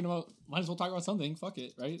just talking about. Might as well talk about something. Fuck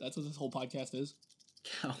it, right? That's what this whole podcast is.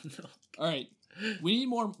 Cow milk. All right, we need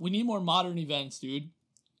more. We need more modern events, dude.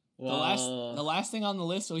 Well, The last thing on the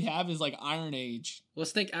list we have is like Iron Age.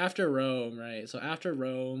 let's think after Rome, right? So after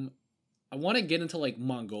Rome, I want to get into like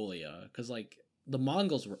Mongolia because like the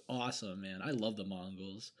Mongols were awesome, man. I love the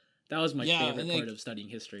Mongols. That was my Yeah, favorite and, part like, of studying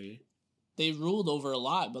history. They ruled over a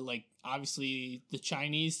lot, but like obviously the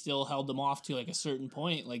Chinese still held them off to like a certain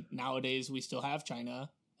point. Like nowadays we still have China,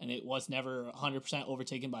 and it was never 100%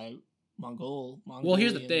 overtaken by Well, here's the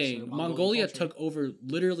Mongolians or thing: Mongolian Mongolia culture. took over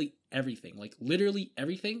literally everything, like literally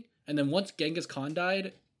everything. And then once Genghis Khan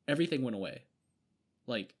died, everything went away.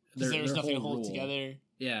 Like 'Cause there was their nothing to whole hold rule. together.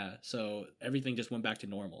 Yeah, so everything just went back to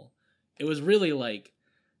normal. It was really like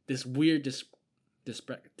this weird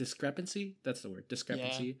discrepancy. That's the word,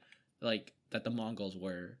 discrepancy. Like that the Mongols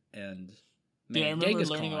were, and Dude, I remember Genghis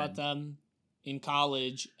learning Khan- about them in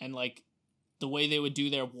college, and like the way they would do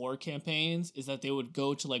their war campaigns is that they would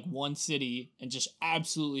go to like one city and just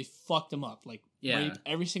absolutely fuck them up, like Yeah. rape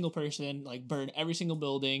every single person, like burn every single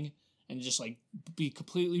building, and just like be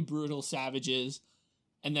completely brutal savages.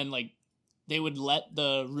 And then like they would let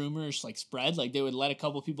the rumors like spread, like they would let a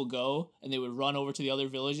couple people go and they would run over to the other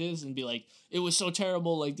villages and be like, it was so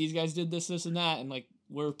terrible, like these guys did this and that, and like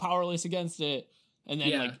we're powerless against it. And then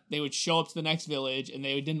Yeah. like they would show up to the next village and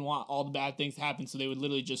they didn't want all the bad things to happen, so they would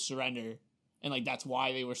literally just surrender. And like that's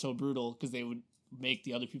why they were so brutal, because they would make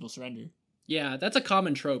the other people surrender. Yeah, that's a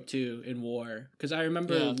common trope too in war. Because I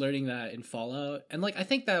remember Yeah. learning that in Fallout, and like I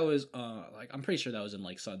think that was like I'm pretty sure that was in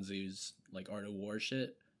like Sun Tzu's like Art of War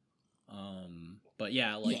shit. But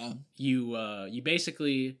yeah, like Yeah. you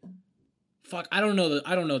basically fuck. I don't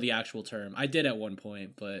know the actual term. I did at one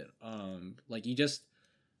point, but like you just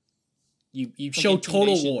you like show total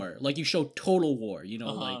intimidation. war. Like you show total war. You know,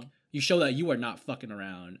 Uh-huh. like you show that you are not fucking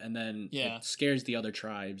around, and then Yeah. it scares the other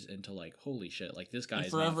tribes into like holy shit, like this guy And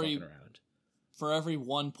is for not every- fucking around. For every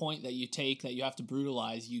 1 point that you take that you have to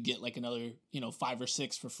brutalize, you get like another, 5 or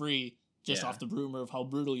 6 for free, just Yeah. off the rumor of how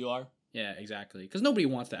brutal you are. Yeah, exactly. Because nobody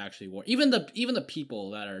wants to actually war. Even the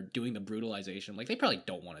people that are doing the brutalization, like they probably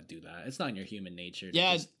don't want to do that. It's not in your human nature. To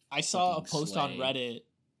Yeah, just- I saw a fucking post on slay. Reddit.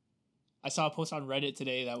 I saw a post on Reddit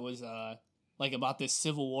today that was like about this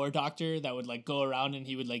Civil War doctor that would like go around and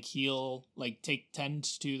he would like heal, like tend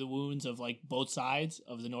to the wounds of like both sides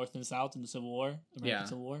of the North and South in the Civil War, American Yeah.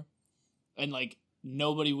 Civil War, and like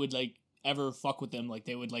nobody would like ever fuck with him. Like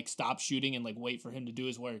they would like stop shooting and like wait for him to do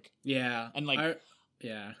his work. yeah, And like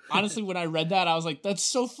yeah. honestly, when I read that, I was like, that's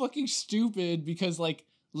so fucking stupid, because like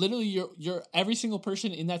literally you're every single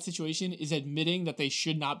person in that situation is admitting that they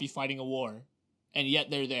should not be fighting a war, and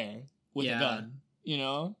yet they're there with Yeah. a gun, you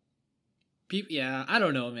know? Yeah, I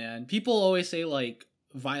don't know, man. People always say like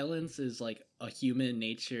violence is like a human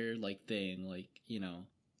nature like thing, like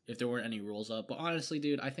if there weren't any rules up. But honestly,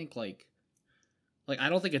 dude, I think like I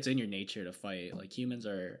don't think it's in your nature to fight. Like humans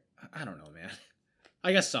are, I don't know, man.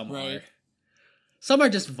 I guess some Right. are. Some are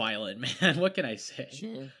just violent, man. What can I say?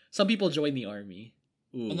 Sure. Some people join the army.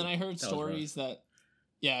 Ooh, And then I heard that was stories that,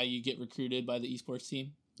 yeah, you get recruited by the esports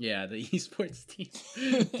team. yeah, the esports team,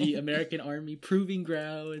 the American Army Proving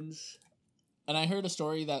Grounds. And I heard a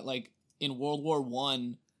story that, like, in World War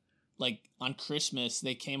One, like, on Christmas,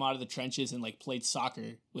 they came out of the trenches and, like, played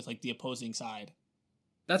soccer with, like, the opposing side.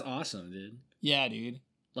 That's awesome, dude. Yeah, dude.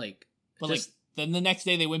 Like, But, just, like, then the next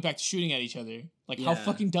day they went back to shooting at each other. Like, how Yeah.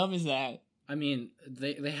 fucking dumb is that? I mean,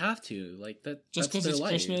 they have to like that. Just that's because their it's life.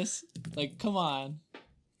 Christmas? Like, come on.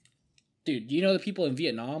 Dude. You know the people in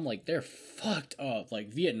Vietnam, like they're fucked up. Like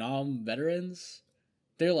Vietnam veterans,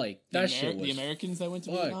 they're like that shit was The Americans that went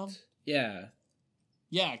to fucked. Vietnam? Yeah,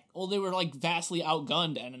 Yeah. Well, they were, like, vastly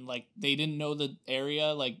outgunned and, like, they didn't know the area.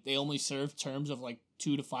 Like, they only served terms of, like,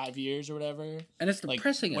 2 to 5 years or whatever. and it's Like,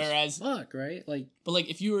 depressing whereas- as fuck, right? Like, But, like,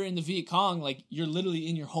 if you were in the Viet Cong, like, you're literally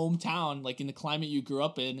in your hometown, like, in the climate you grew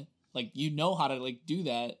up in. Like, you know how to, like, do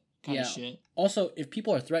that kind of Yeah. shit. also, if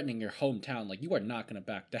people are threatening your hometown, like you are not gonna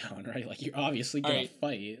back down, right? Like you're obviously gonna Alright.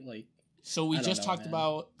 fight. Like, So we I don't just know, talked man.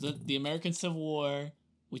 about the American Civil War.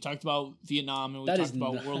 We talked about Vietnam, and we That talked is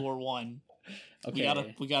about not- World War One.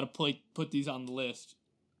 okay, We gotta put these on the list.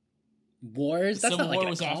 wars. The That's Civil not like War an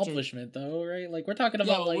was after- accomplishment, though, right? Like we're talking Yeah,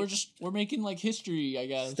 about but like we're making, like, history, I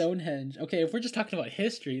guess. Stonehenge. Okay, if we're just talking about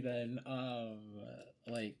history, then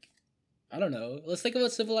like I don't know. Let's think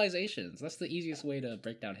about civilizations. That's the easiest way to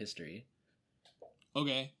break down history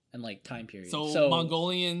Okay, and like time periods. so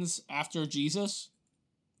Mongolians after Jesus,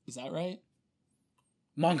 is that right?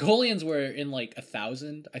 Mongolians were in like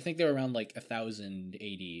 1,000. I think they were around like 1,000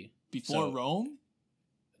 AD. Before So- Rome?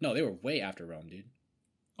 No, they were way after Rome, dude.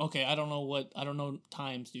 Okay, I don't know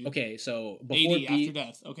times, dude. Okay, so before AD after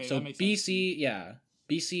death. Okay, so that makes sense. BC, yeah,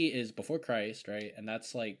 BC is before Christ, right? And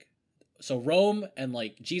that's like, so Rome and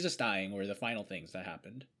like Jesus dying were the final things that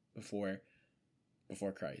happened before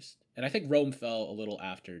Christ. And I think Rome fell a little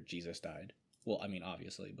after Jesus died. Well, I mean,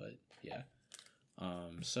 obviously, but yeah.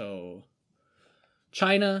 So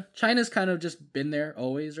China's kind of just been there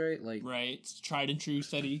always, right? Like, Right, it's tried and true,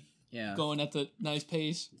 steady, yeah. going at the nice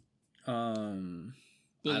pace, I building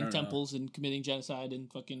don't know. temples and committing genocide and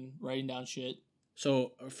fucking writing down shit.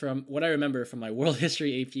 So from what I remember from my world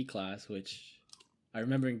history AP class, which I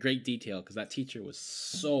remember in great detail because that teacher was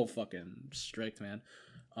so fucking strict, man.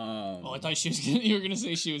 Oh, I thought you were gonna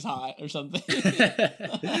say she was hot or something.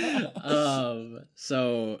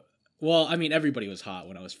 So, well, I mean, everybody was hot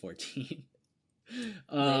when I was 14.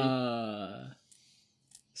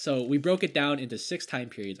 So we broke it down into 6 time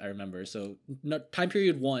periods, I remember. So time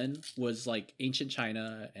period 1 was like ancient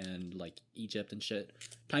China and like Egypt and shit.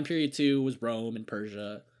 Time period 2 was Rome and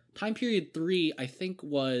Persia. Time period 3, I think,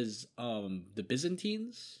 was the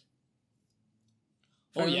Byzantines.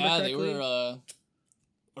 If I Oh remember yeah, they correctly. were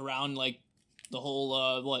around like the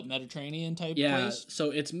whole Mediterranean type Yeah, place. so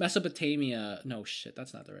it's Mesopotamia. No, shit,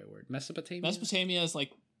 that's not the right word. Mesopotamia? Mesopotamia is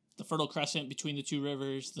like the Fertile Crescent between the 2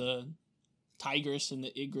 rivers, the Tigris and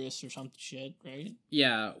the Igris or some shit, right?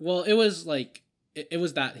 Yeah, well, it was like, it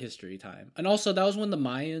was that history time. And also, that was when the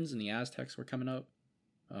Mayans and the Aztecs were coming up.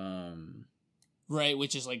 Right,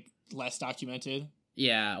 which is like less documented.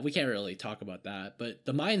 Yeah, we can't really talk about that. But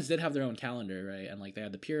the Mayans did have their own calendar, right? And like, they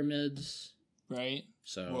had the pyramids. Right?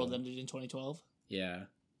 So, World ended in 2012. yeah.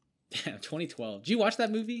 Damn, 2012. Did you watch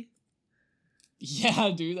that movie? Yeah,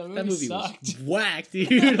 dude, that movie, That movie sucked. was whack, dude.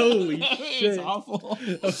 Holy That movie shit. was awful.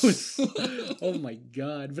 That was, oh my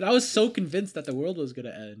god. But I was so convinced that the world was gonna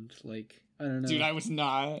end. Like, I don't know. Dude, I was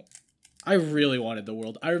not. I really wanted the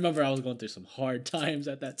world. I remember I was going through some hard times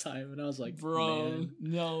at that time, and I was like, Bro, man,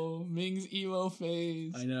 no. Ming's emo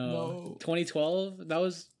phase. I know. No. 2012, that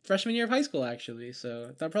was freshman year of high school, actually.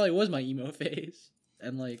 So that probably was my emo phase.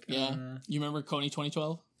 And like, Yeah. You remember Coney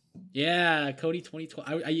 2012? yeah, Cody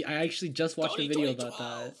 2012. I actually just watched Coney a video about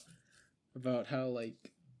that. 2012. About how, like,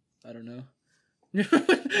 I don't know.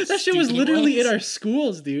 That shit was Stupid it literally was. in our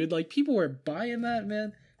schools, dude. Like, people were buying that,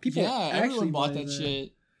 man. People Yeah, were actually everyone bought buying that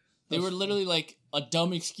shit. They That's- were literally like a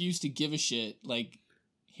dumb excuse to give a shit. Like,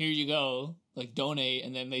 here you go. Like, donate.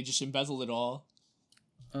 And then they just embezzled it all.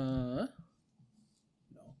 No.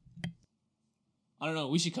 I don't know.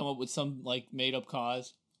 We should come up with some, like, made up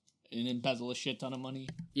cause and embezzle a shit ton of money.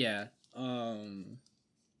 Yeah.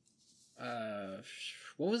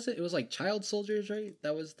 What was it? It was like child soldiers, right?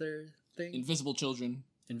 That was their thing. Invisible children.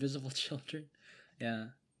 Invisible children. Yeah.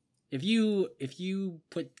 If you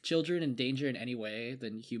put children in danger in any way,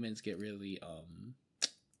 then humans get really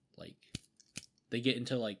like they get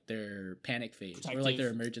into like their panic phase or like their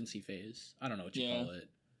Protective. emergency phase. I don't know what you Yeah. call it.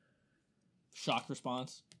 Shock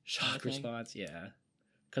response. Shock thing. response, yeah.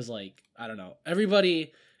 because like I don't know,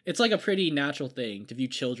 everybody. It's like a pretty natural thing to view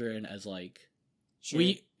children as like Sure.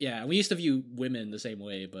 we used to view women the same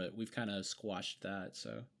way, but we've kind of squashed that.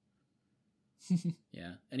 So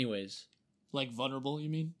yeah. Anyways, Like vulnerable, you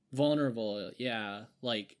mean? vulnerable. Yeah,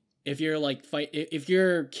 like if you're like if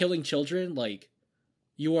you're killing children, like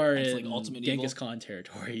you are That's, in like, ultimate Genghis evil. Khan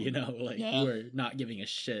territory. You know, like Yeah. you are not giving a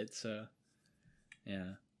shit. So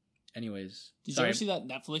yeah. Anyways, Did sorry. you ever see that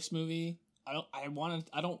Netflix movie? I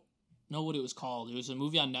don't know what it was called. It was a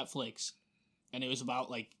movie on Netflix, and it was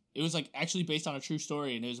about like it was like actually based on a true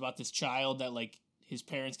story, and it was about this child that like his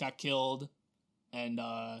parents got killed, and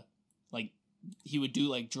like he would do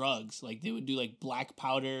like drugs, like they would do like black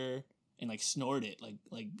powder and like snort it, like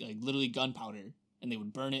literally gunpowder, and they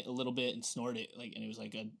would burn it a little bit and snort it, like, and it was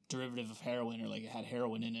like a derivative of heroin, or like it had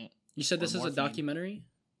heroin in it. You said this or is a morphine. documentary?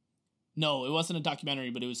 No, it wasn't a documentary,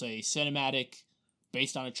 but it was a cinematic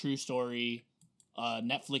based on a true story,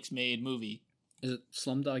 Netflix made movie. Is it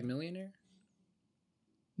Slumdog Millionaire?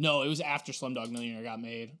 No, it was after Slumdog Millionaire got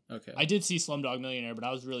made. Okay. I did see Slumdog Millionaire, but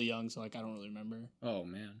I was really young, so like I don't really remember. Oh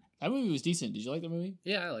man. That movie was decent. Did you like the movie?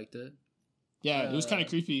 Yeah, I liked it. Yeah, it was kind Uh, of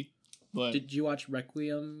creepy, but Did you watch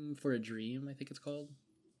Requiem for a Dream? I think it's called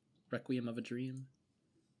Requiem of a Dream.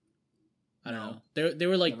 I don't No. know. They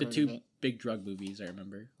were like Never the heard of two it. big drug movies I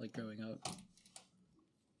remember like growing up.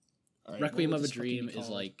 all right, Requiem what of would a this fucking Dream be is called?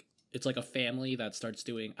 like it's like a family that starts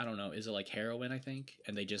doing I don't know, is it like heroin I think,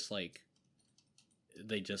 and they just like Are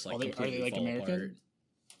they completely like fall American? apart.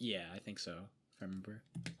 Yeah, I think so. If I remember.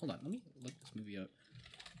 Hold on, let me look this movie up.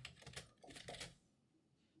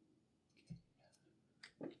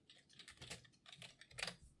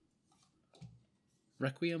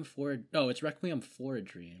 It's Requiem for a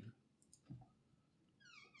Dream.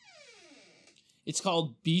 It's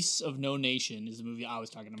called Beasts of No Nation. Is the movie I was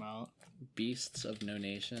talking about. Beasts of No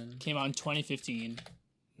Nation. Came out in 2015,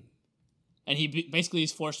 and he basically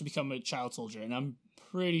is forced to become a child soldier. And I'm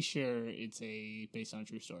pretty sure it's based on a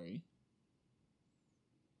true story.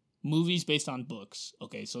 Movies based on books.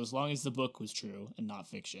 Okay, so as long as the book was true and not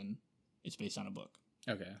fiction, it's based on a book.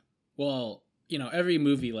 Okay. Well, you know, every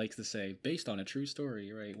movie likes to say based on a true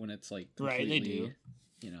story, right? When it's like Right, they do.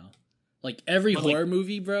 You know, like every But, like- horror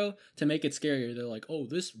movie, bro, to make it scarier, they're like, "Oh,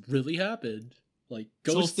 this really happened." Like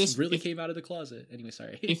So if ghosts this- really if- came out of the closet. Anyway,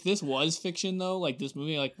 sorry. If this was fiction, though, like this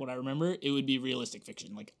movie, like what I remember, it would be realistic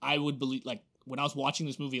fiction. Like I would believe, like when I was watching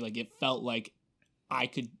this movie, like it felt like I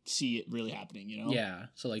could see it really happening. You know? Yeah.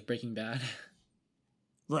 So like Breaking Bad.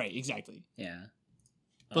 Right. Exactly. Yeah.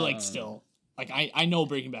 But like Um, still, like I know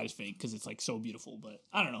Breaking Bad is fake because it's like so beautiful. But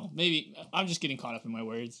I don't know. Maybe I'm just getting caught up in my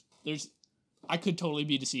words. I could totally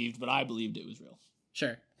be deceived, but I believed it was real.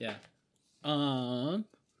 Sure. Yeah.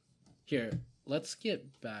 Here, let's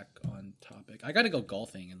get back on topic. I gotta go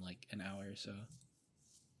golfing in like an hour, so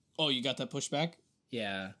Oh, you got that pushback?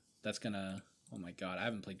 yeah, that's gonna. Oh my god, I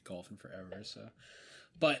haven't played golf in forever. So,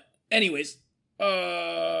 but anyways,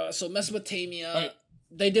 so Mesopotamia, Alright.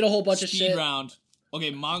 they did a whole bunch of Speed shit. round.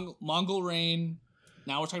 Okay, Mongol reign.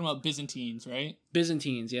 Now we're talking about Byzantines, right?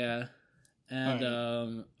 Byzantines, yeah. And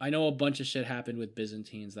Alright. I know a bunch of shit happened with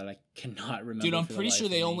Byzantines that I cannot remember. Dude, I'm for the pretty life sure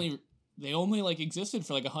of me. they only like existed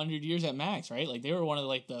for like 100 years at max, right? Like they were one of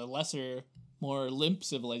like the lesser, more limp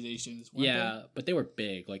civilizations. weren't Yeah, but they were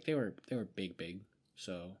big. Like they were big.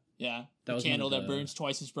 So they? Yeah. That The was one of candle that the- burns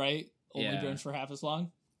twice as bright only Yeah. burns for half as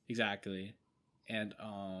long. exactly. And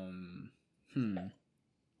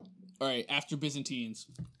All right, after Byzantines.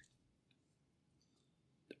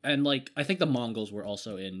 and like I think the Mongols were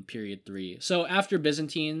also in period 3. So after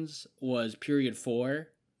Byzantines was period 4,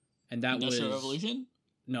 and that Industrial was Revolution?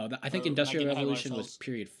 No, I think Or am I Industrial getting ahead of Revolution was ourselves?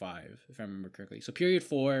 period 5, if I remember correctly. So period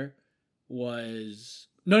 4 was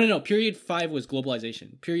no. Period 5 was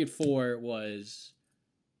globalization. Period 4 was,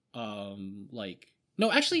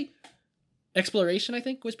 actually, exploration. I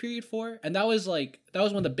think was period 4, and that was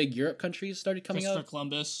when the big Europe countries started coming Christopher up.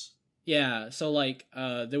 Columbus. Yeah, so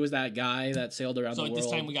there was that guy that sailed around So the at world.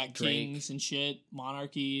 this time we got Drake. kings and shit,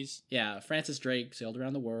 monarchies. Yeah, Francis Drake sailed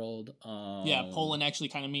around the world. Yeah, Poland actually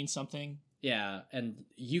kind of means something. Yeah, and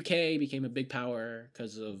UK became a big power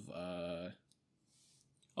because of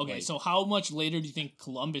Okay, Like- so how much later do you think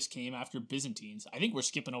Columbus came after Byzantines? I think we're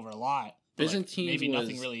skipping over a lot. but, like, Byzantines maybe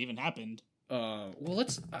nothing was- really even happened. well,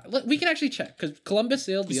 we can actually check because Columbus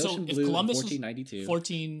sailed the So ocean if blue Columbus in was 1492.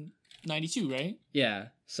 1492, right? Yeah,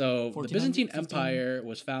 so the 1400, Byzantine 1500? Empire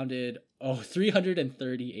was founded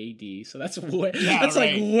 330 AD. So that's way Yeah, that's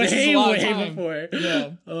right. like This is a lot of way time. before.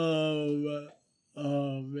 Yeah.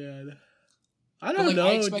 Oh man, I But, don't like,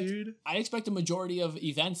 know, dude. I expect a majority of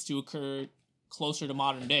events to occur closer to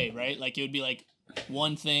modern day, right? Like it would be like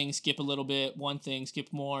one thing, skip a little bit, one thing,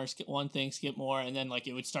 skip more, skip one thing, skip more, and then like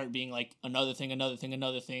it would start being like another thing, another thing,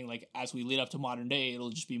 another thing. Like as we lead up to modern day, it'll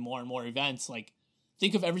just be more and more events. Like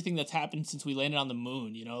think of everything that's happened since we landed on the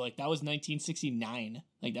moon. You know, like that was 1969.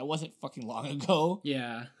 Like that wasn't fucking long ago.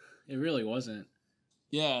 Yeah, it really wasn't.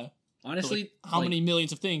 Yeah. Honestly, like, how many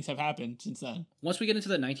millions of things have happened since then? Once we get into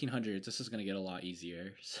the 1900s, this is gonna get a lot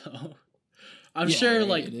easier. So I'm Yeah, sure right,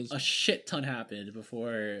 like it is. a shit ton happened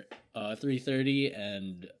before 330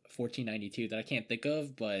 and 1492 that I can't think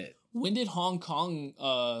of, but When did Hong Kong?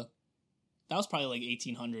 That was probably like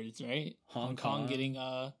 1800s, right? Hong Kong getting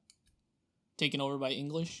taken over by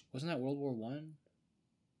English. wasn't that World War One?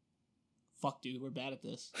 Fuck, dude, we're bad at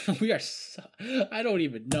this. We are. I don't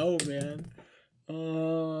even know, man.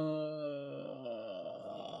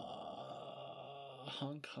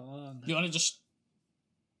 Hong Kong. You want to just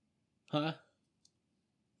Huh?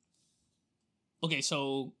 okay?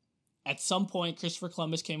 So, at some point, Christopher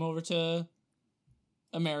Columbus came over to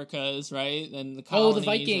Americas, right? Then the Oh, the colonies, and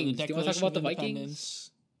Vikings. Do you want to talk Declaration about the of Vikings?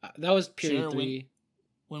 Independence. That was period Sure, 3.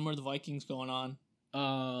 When were the Vikings going on?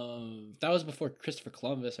 That was before Christopher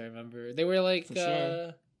Columbus. I remember they were like, For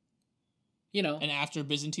sure. you know, And after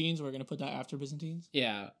Byzantines, we're gonna put that after Byzantines.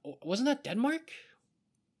 yeah. Wasn't that Denmark?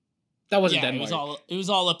 That wasn't Yeah, Denmark. it was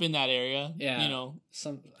all up in that area. Yeah. You know,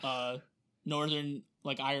 Some. northern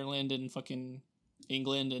like Ireland and fucking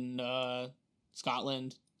England and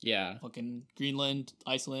Scotland, Yeah. fucking Greenland,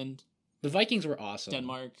 Iceland, The Vikings were awesome.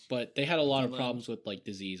 Denmark. But they had a lot of Finland. problems with like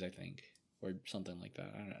disease, I think, or something like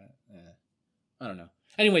that. I don't know. I don't know.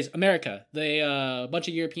 Anyways, America. They a bunch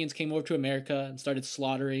of Europeans came over to America and started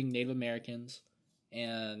slaughtering Native Americans,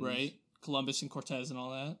 and Right? Columbus and Cortez and all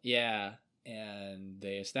that. yeah, and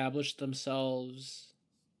they established themselves.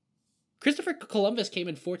 Christopher Columbus came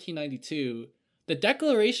in 1492. The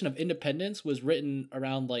Declaration of Independence was written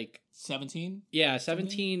around like 17?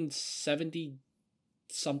 1770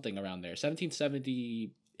 something around there.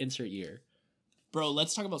 1770 insert year. Bro,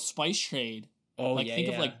 let's talk about spice trade. Oh Like yeah, think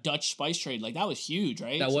yeah. of like Dutch spice trade. Like that was huge,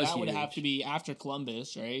 right? That was that would have huge. to be after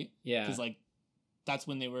Columbus, right? yeah. Because like that's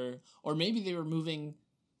when they were, or maybe they were moving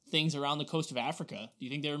things around the coast of Africa. Do you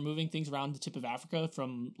think they were moving things around the tip of Africa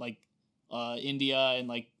from like India and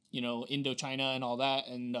like, you know, Indochina and all that,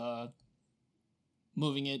 and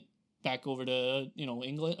moving it back over to, you know,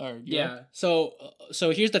 England or Europe? Yeah. So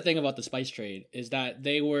here's the thing about the spice trade is that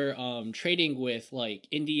they were trading with like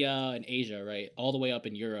India and Asia, right? All the way up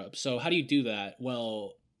in Europe. So how do you do that?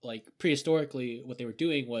 Well, like prehistorically what they were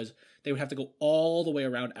doing was they would have to go all the way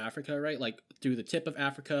around Africa, right? Like through the tip of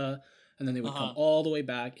Africa, and then they would come Uh-huh. all the way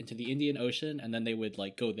back into the Indian Ocean, and then they would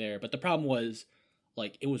like go there. But the problem was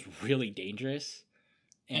like it was really dangerous.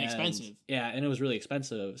 And expensive. Yeah, and it was really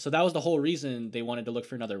expensive. So that was the whole reason they wanted to look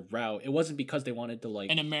for another route. It wasn't because they wanted to like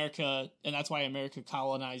And America, and that's why America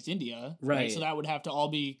colonized India, Right. So that would have to all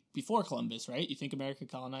be before Columbus, right? You think America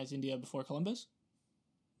colonized India before Columbus?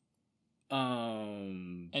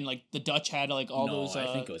 And like the Dutch had like all no, those. I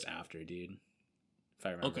think it was after, dude. If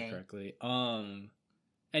I remember Okay. correctly.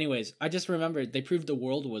 Anyways, I just remembered they proved the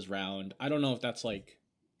world was round. I don't know if that's like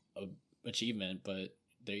a achievement, but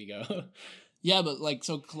there you go. Yeah, but like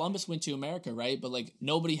so Columbus went to America, right? But like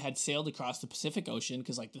nobody had sailed across the Pacific Ocean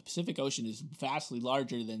because like the Pacific Ocean is vastly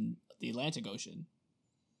larger than the Atlantic Ocean.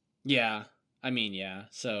 Yeah. I mean, yeah.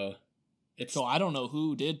 So it's So I don't know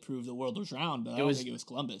who did prove the world was round, but I don't think it was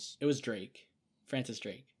Columbus. it was Drake. Francis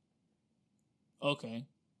Drake. Okay.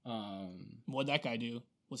 What'd that guy do?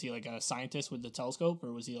 Was he like a scientist with the telescope,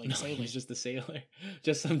 or was he like No, a sailor? he was just a sailor.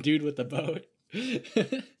 Just some dude with a boat.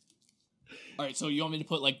 All right, so you want me to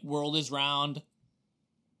put like world is round?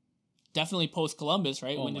 Definitely post Columbus,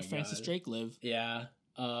 right? Oh When my did Francis God. Drake live? Yeah.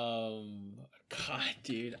 God,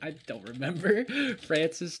 dude, I don't remember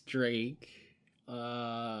Francis Drake.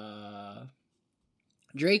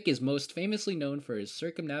 Drake is most famously known for his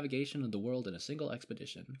circumnavigation of the world in a single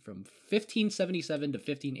expedition from 1577 to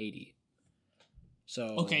 1580. So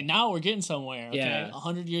Okay, now we're getting somewhere. Okay, Yeah.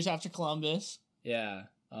 100 years after Columbus. yeah,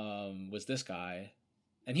 was this guy,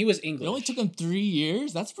 and he was English. It only took him 3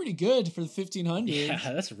 years. That's pretty good for the 1500s.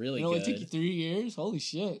 Yeah, that's really It only good. took you 3 years. Holy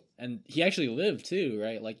shit! And he actually lived too,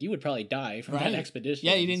 right? Like you would probably die from Right. that expedition.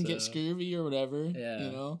 Yeah, he didn't get so- scurvy or whatever. Yeah.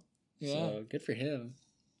 You know. Yeah. So good for him.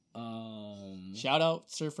 Shout out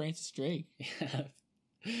Sir Francis Drake.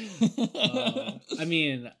 I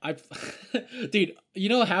mean, dude, you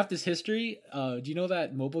know half this history. Do you know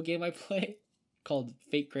that mobile game I play called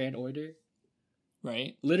Fate Grand Order?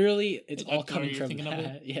 Right. Literally, it's Is all that where coming you're from thinking of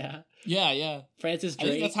that. Yeah, Yeah, yeah. Francis I think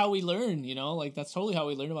Drake. that's how we learn. You know, like that's totally how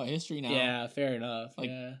we learn about history now. Yeah, fair enough. Like-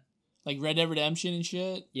 yeah, Like Red Dead Redemption and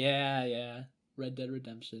shit. yeah. Red Dead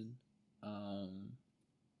Redemption.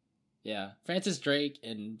 Yeah, Francis Drake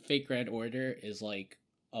in Fate Grand Order is like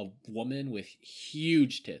a woman with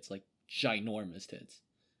huge tits, like ginormous tits.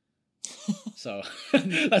 So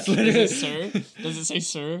that's literally. Does it sir? Does it say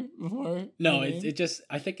sir before? No, her it name? just,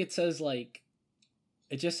 I think it says like,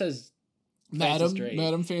 it just says Madam Drake.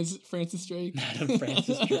 Francis Drake. Madam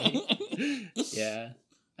Francis Drake. Yeah.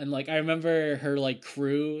 And like I remember her like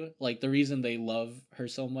crew, like the reason they love her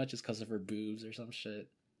so much is because of her boobs or some shit.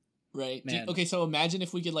 Right. Man. Okay, so imagine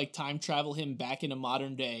if we could like time travel him back into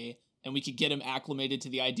modern day and we could get him acclimated to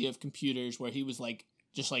the idea of computers where he was like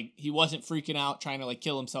just like he wasn't freaking out trying to like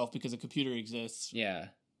kill himself because a computer exists. Yeah.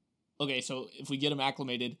 Okay, so if we get him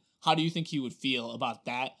acclimated, how do you think he would feel about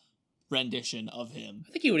that rendition of him?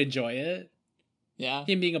 I think he would enjoy it. Yeah.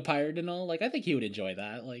 Him being a pirate and all, like I think he would enjoy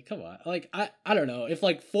that. Like, come on. Like I don't know. If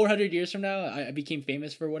like 400 years from now I became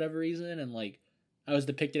famous for whatever reason and like I was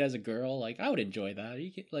depicted as a girl, like I would enjoy that.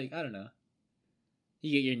 You get, like, I don't know.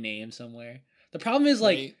 You get your name somewhere. The problem is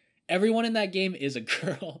like Right. everyone in that game is a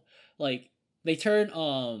girl. Like they turn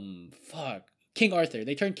King Arthur.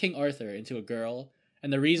 They turn King Arthur into a girl,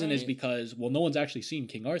 and the reason is Right. because well, no one's actually seen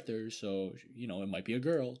King Arthur, so you know it might be a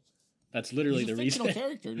girl. That's literally He's a the fictional reason.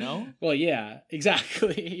 character, no? Well, yeah,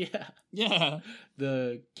 exactly. Yeah, Yeah.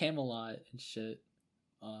 the Camelot and shit.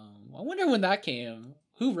 I wonder when that came.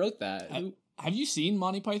 Who wrote that? Who? Have you seen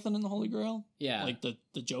Monty Python and the Holy Grail? Yeah, Like the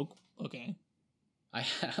joke? Okay. I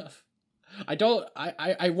have. I don't.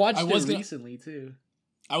 I watched I it was gonna- recently too.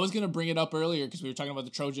 I was going to bring it up earlier because we were talking about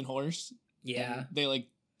the Trojan horse. Yeah. And they like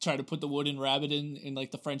try to put the wooden rabbit in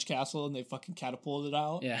like the French castle and they fucking catapult it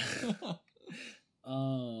out. Yeah.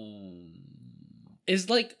 Is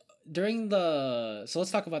like during the, so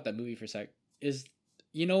let's talk about that movie for a sec. Is,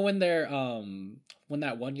 you know, when they're when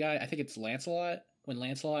that one guy, I think it's Lancelot, when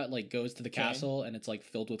Lancelot like goes to the Okay. castle and it's like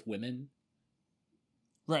filled with women.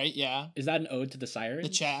 Right, yeah. Is that an ode to the sirens?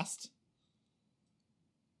 The chast.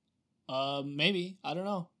 Maybe. I don't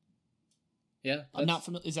know. Yeah. I'm not that's-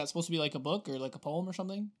 familiar. Is that supposed to be like a book or like a poem or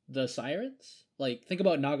something? The sirens? Like think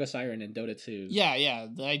about Naga Siren in Dota 2. Yeah, yeah.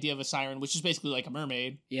 The idea of a siren, which is basically like a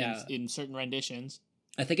mermaid. Yeah. In certain renditions.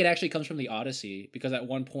 I think it actually comes from the Odyssey because at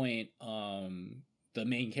one point the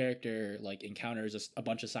main character like encounters a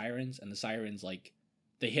bunch of sirens and the sirens like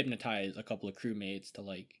they hypnotize a couple of crewmates to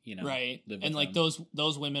like, you know, Right. live And with like them.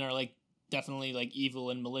 those women are like definitely like evil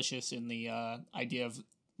and malicious in the idea of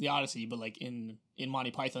the Odyssey, but like in Monty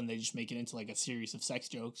Python they just make it into like a series of sex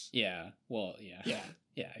jokes. Yeah. Well, yeah. Yeah.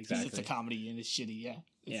 Yeah, 'Cause exactly. It's a comedy and it's shitty, yeah.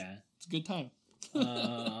 Yeah. It's a good time.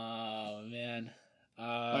 Oh man.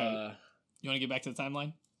 Alright. You want to get back to the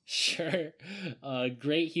timeline? Sure.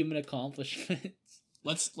 Great human accomplishments.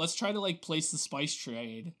 Let's try to like place the spice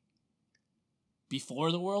trade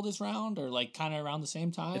before the world is round or like kind of around the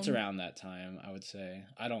same time. It's around that time, I would say.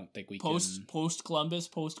 I don't think we post can. Columbus,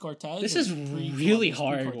 post Cortez. This or is pre-Columbus, really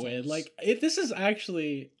hard, pre-Cortez? Win. Like, this is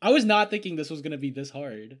actually. I was not thinking this was gonna be this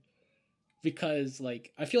hard, because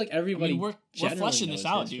like I feel like everybody. we're generally fleshing this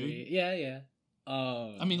knows out, history. dude. Yeah, yeah.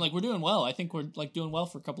 I mean, like we're doing well. I think we're like doing well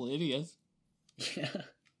for a couple of idiots. yeah.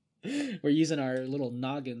 We're using our little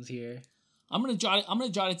noggins here. I'm gonna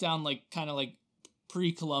jot it down like kind of like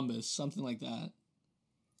pre-Columbus, something like that.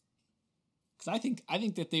 Because I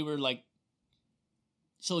think that they were like,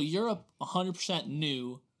 so Europe 100%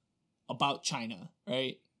 knew about China,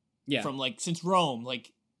 right? Yeah, From like since Rome,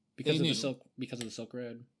 like because they of knew. the Silk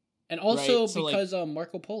Road, and also Right, so, like- because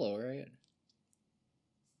Marco Polo, right?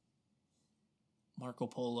 Marco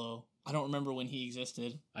Polo. I don't remember when he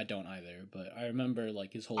existed. I don't either, but I remember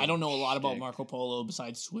like his whole. I don't know a lot about shtick. Marco Polo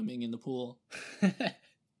besides swimming in the pool.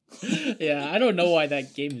 Yeah, I don't know why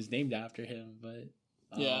that game is named after him, but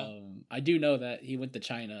Yeah. I do know that he went to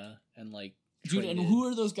China and like Dude, and traded. who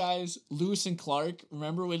are those guys? Lewis and Clark.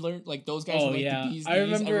 Remember we learned like those guys Oh, were like yeah. the bees I knees.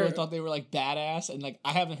 remember- Everyone thought they were like badass, and like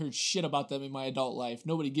I haven't heard shit about them in my adult life.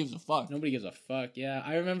 Nobody gives a fuck. Nobody gives a fuck. Yeah,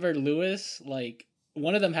 I remember Lewis. Like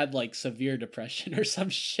one of them had like severe depression or some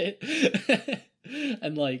shit,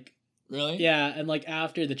 and like Really? yeah, and like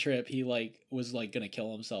after the trip, he like was like gonna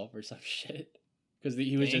kill himself or some shit because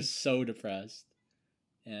he was Dang. just so depressed.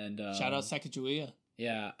 And Shout out Sacagawea.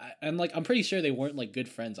 yeah, and like I'm pretty sure they weren't like good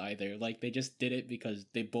friends either. Like they just did it because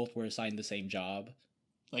they both were assigned the same job.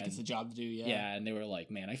 Like it's a And- job to do. Yeah. Yeah, and they were like,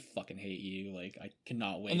 "Man, I fucking hate you. Like I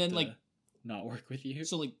cannot wait And then, to like- not work with you."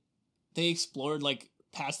 So like they explored like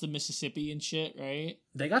past the Mississippi and shit, right?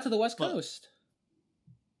 They got to the West But- Coast.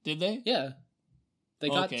 Did they? Yeah. They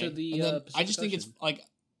got Okay. to the And then I Pacific just think it's Ocean. like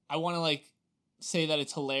I want to like say that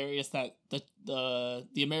it's hilarious that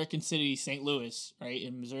the American city St. Louis, right,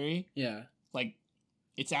 in Missouri, Yeah. like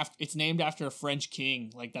it's named after a French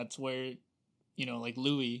king. Like that's where like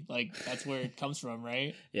Louis, like that's where it comes from,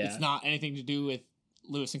 right? Yeah. It's not anything to do with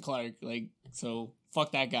Lewis and Clark, like, so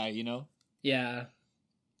fuck that guy, Yeah.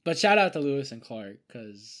 But shout out to Lewis and Clark,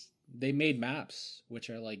 because they made maps, which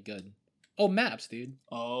are like good. Oh, maps, dude.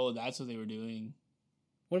 Oh, that's what they were doing.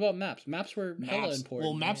 What about maps? Maps were hella Maps. important.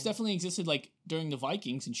 Well, maps right? definitely existed like during the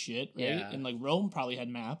Vikings and shit, right? Yeah. And like Rome probably had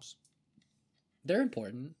maps. They're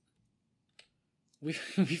important. We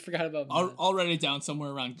we forgot about I'll, maps. I'll write it down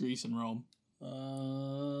somewhere around Greece and Rome.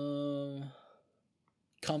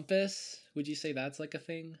 Compass. Would you say that's like a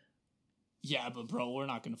thing? Yeah, but bro, we're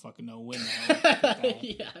not gonna fucking know when. The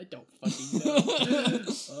Yeah, I don't fucking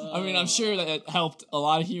know. I mean, I'm sure that it helped a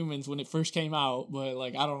lot of humans when it first came out, but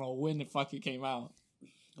like, I don't know when it fucking came out.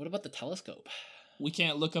 What about the telescope? We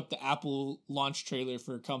can't look up the Apple launch trailer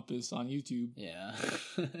for Compass on YouTube. Yeah.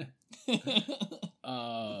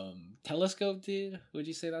 Telescope, dude. Would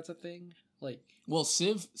you say that's a thing? Like Well,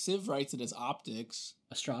 Civ writes it as optics.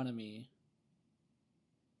 astronomy.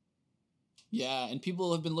 Yeah, and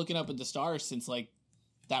people have been looking up at the stars since like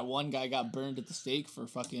that one guy got burned at the stake for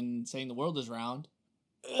fucking saying the world is round.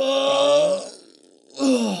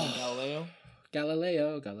 Galileo.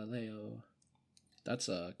 Galileo. That's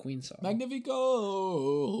a Queen song.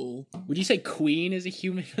 Magnifico. Would you say Queen is a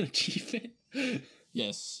human achievement?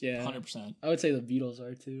 Yes. Yeah. 100%. I would say the Beatles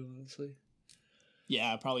are too, honestly.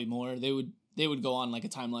 Yeah, probably more. They would go on like a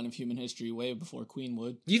timeline of human history way before Queen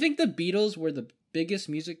would. Do you think the Beatles were the biggest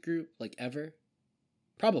music group like ever?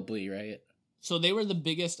 Probably, right? So they were the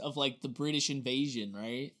biggest of like the British invasion,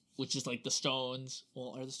 right? Which is like the Stones.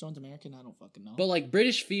 Well, are the Stones American? I don't fucking know. But like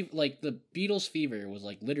British fever, like the Beatles fever was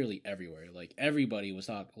like literally everywhere. Like everybody was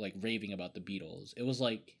like raving about the Beatles. It was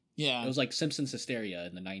like Simpsons hysteria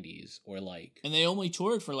in the 90s, or like. And they only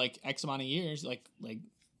toured for like X amount of years. Like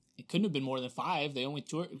it couldn't have been more than 5. They only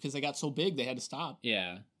toured because they got so big they had to stop.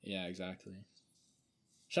 Yeah, exactly.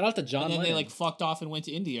 Shout out to John And then Lennon. they like fucked off and went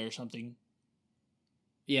to India or something.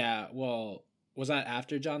 Yeah, well, was that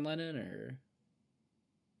after John Lennon or?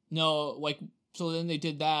 No, like, so then they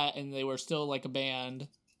did that and they were still like a band.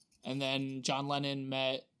 And then John Lennon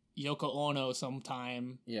met Yoko Ono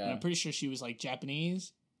sometime. Yeah. And I'm pretty sure she was like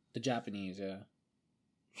Japanese. The Japanese, yeah.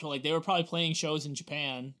 So like they were probably playing shows in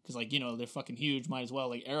Japan because like, they're fucking huge. Might as well.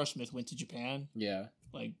 Like Aerosmith went to Japan. Yeah.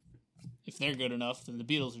 Like if they're good enough, then the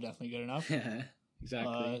Beatles are definitely good enough.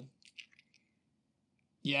 Exactly.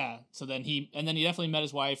 Yeah. So then he definitely met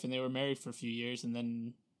his wife and they were married for a few years. And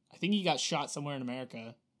then I think he got shot somewhere in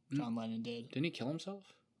America. John Lennon did. Didn't he kill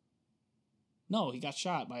himself? No, he got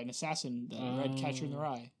shot by an assassin that read Catcher in the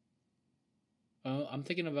Rye. I'm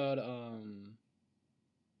thinking about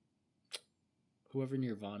whoever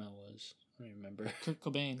Nirvana was. I don't remember. Kurt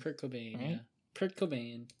Cobain. Kurt Cobain. Right? Yeah. Kurt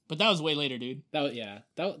Cobain. But that was way later, dude. That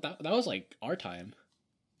was like our time.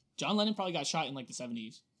 John Lennon probably got shot in like the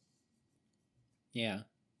 70s. Yeah.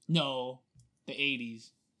 No, the 80s.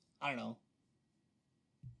 I don't know.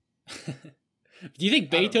 Do you think I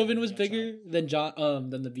don't know Beethoven when was he got bigger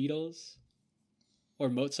than the Beatles or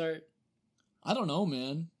Mozart? I don't know,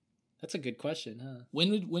 man. That's a good question, huh?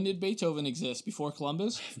 When did Beethoven exist? Before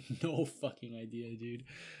Columbus? No fucking idea, dude.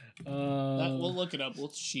 We'll look it up. We'll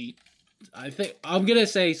cheat. I think I'm gonna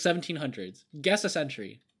say 1700s. Guess a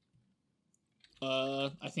century. I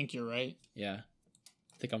think you're right. Yeah,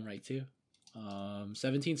 I think I'm right too.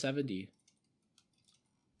 1770.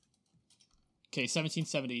 Okay,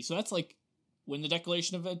 1770. So that's like when the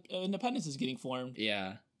Declaration of Independence is getting formed.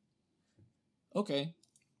 Yeah. Okay.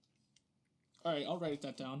 All right, I'll write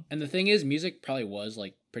that down. And the thing is, music probably was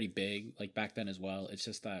like pretty big like back then as well. It's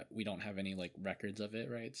just that we don't have any like records of it,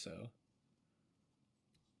 right? So.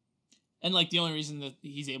 And like the only reason that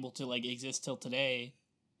he's able to like exist till today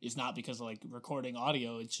is not because of like recording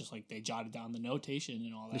audio. It's just like they jotted down the notation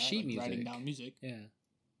and all that. The sheet like, music. Writing down music. Yeah.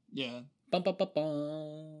 Yeah. Bum, bum, bum,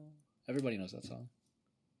 bum. Everybody knows that song.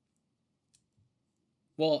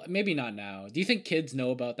 Well, maybe not now. Do you think kids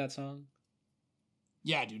know about that song?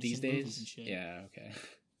 Yeah, dude. These it's in movies days? and shit. Yeah, okay.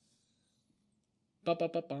 Bum, bum,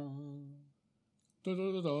 bum, bum. Da,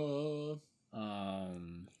 da, da, da.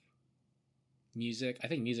 Music. I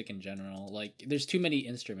think music in general. Like, there's too many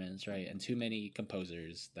instruments, right? And too many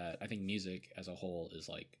composers that I think music as a whole is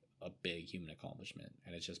like a big human accomplishment.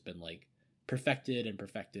 And it's just been like perfected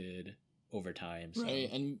over time. So. Right,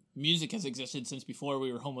 and music has existed since before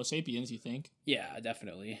we were Homo sapiens, you think? Yeah,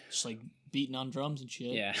 definitely. Just like beating on drums and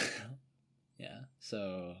shit. Yeah. Yeah.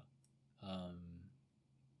 So, I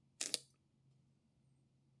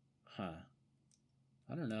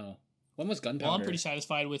don't know. When was Gunpowder? Well, I'm pretty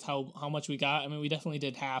satisfied with how much we got. I mean, we definitely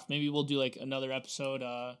did half. Maybe we'll do like another episode,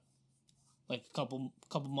 like a couple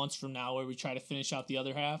months from now, where we try to finish out the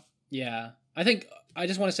other half. Yeah, I think I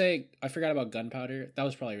just want to say I forgot about gunpowder. That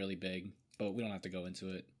was probably really big, but we don't have to go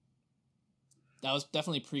into it. That was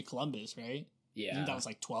definitely pre-Columbus, right? I Yeah. think that was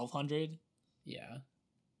like 1200. Yeah.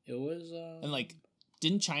 It was. And like,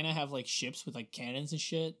 didn't China have like ships with like cannons and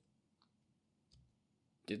shit?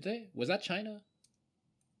 Did they? Was that China?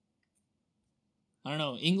 I don't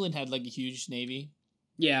know. England had like a huge navy.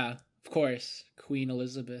 Yeah, of course. Queen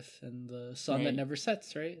Elizabeth and the sun that Right. never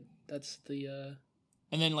sets, right? That's the.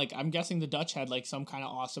 And then like I'm guessing the Dutch had like some kind of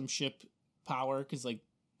awesome ship power because like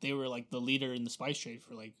they were like the leader in the spice trade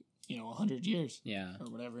for like 100 years Yeah. or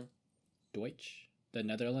whatever. Deutsch? The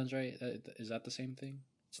Netherlands, right? Is that the same thing?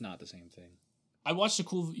 It's not the same thing. I watched a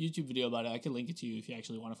cool YouTube video about it. I could link it to you if you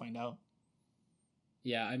actually want to find out.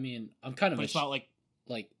 Yeah, I mean, I'm kind of But it's about like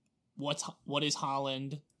like what is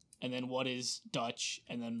Holland, and then what is Dutch,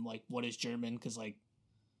 and then like what is German? Because like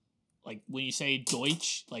when you say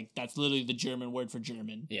Deutsch, like that's literally the German word for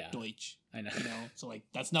German. Yeah. Deutsch. I know. So like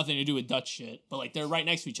that's nothing to do with Dutch shit, but like they're right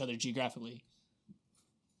next to each other geographically.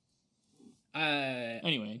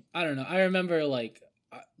 Anyway, I don't know. I remember like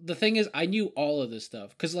the thing is I knew all of this stuff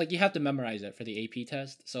because like you have to memorize it for the AP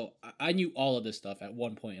test. So I knew all of this stuff at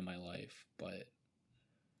one point in my life, but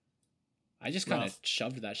I just kind of Rough.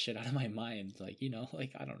 shoved that shit out of my mind. Like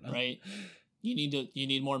like I don't know. right? You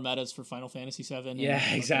need more metas for Final Fantasy VII.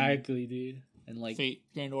 Yeah, exactly, dude. And like Fate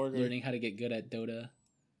Grand Order. learning how to get good at Dota.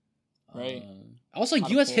 Right. Also, How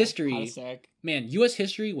to U.S. pull, how to history. stack. Man, U.S.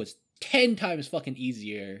 history was 10 times fucking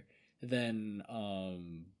easier than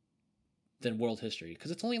world history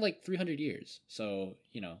because it's only like 300 years. So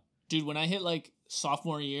Dude, when I hit like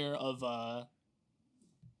sophomore year of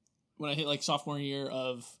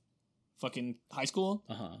fucking high school,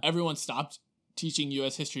 everyone stopped teaching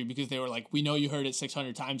U.S. history because they were like, we know you heard it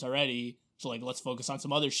 600 times already, so like let's focus on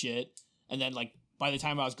some other shit. And then like by the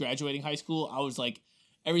time I was graduating high school, I was like,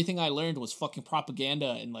 everything I learned was fucking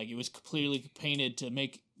propaganda, and like it was clearly painted to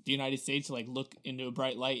make the United States like look into a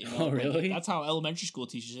bright light. Oh, Like, really? that's how elementary school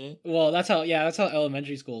teaches it. Well, that's how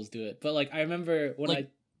elementary schools do it. But like I remember when Like- I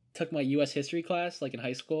took my U.S. history class like in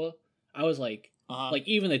high school, I was like Uh-huh.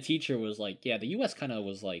 even the teacher was like, yeah, the U.S. kind of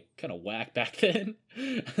whack back then.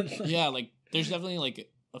 Yeah, like there's definitely like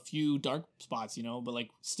a few dark spots, but like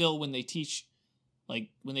still when they teach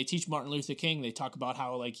Martin Luther King, they talk about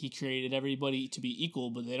how like he created everybody to be equal,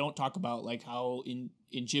 but they don't talk about like how in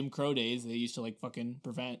Jim Crow days they used to like fucking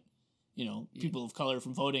prevent people of color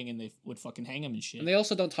from voting, and they would fucking hang them and shit. And they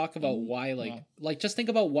also don't talk about why Yeah. like just think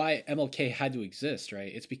about why MLK had to exist,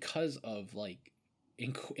 right? It's because of like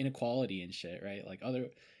inequality and shit, right? Like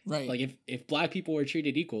Right. like if black people were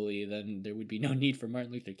treated equally, then there would be no need for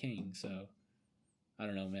Martin Luther King. So I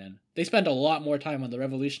don't know, man. They spent a lot more time on the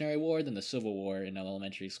Revolutionary War than the Civil War in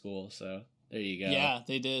elementary school. So there you go. Yeah,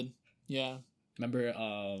 they did. Yeah. Remember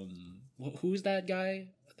who's that guy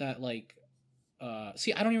that like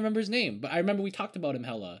see, I don't even remember his name, but I remember we talked about him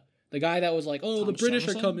hella. The guy that was like, "Oh, Thomas the British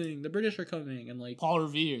Jefferson? are coming. The British are coming." And like Paul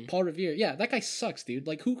Revere. Paul Revere. Yeah, that guy sucks, dude.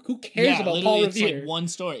 Like who cares about literally, Paul it's Revere? like one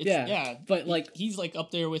story. It's, Yeah, but, like- he's like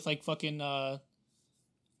up there with like fucking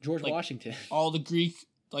George like- Washington. all the Greek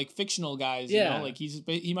like fictional guys. Yeah. Like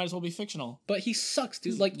he might as well be fictional. But he sucks,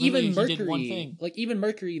 dude. He's Like literally- even he did one Mercury, thing. like even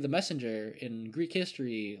Mercury the Messenger in Greek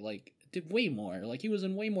history, like did way more. Like he was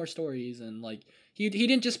in way more stories, and like he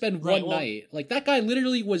didn't just spend Right, one well- night. Like that guy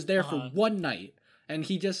literally was there for Uh-huh. one night, and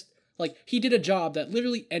he just like he did a job that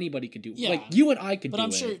literally anybody could do. Yeah. Like you and I could But do I'm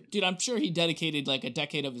it. sure, dude, I'm sure he dedicated like a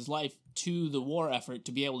decade of his life to the war effort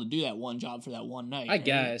to be able to do that one job for that one night. I right?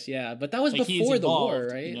 guess, yeah, but that was Like, he's before the war,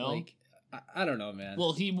 involved, right? Like I don't know, man.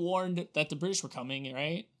 Well, he warned that the British were coming,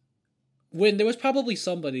 right? When there was probably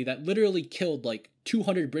somebody that literally killed like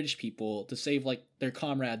 200 British people to save like their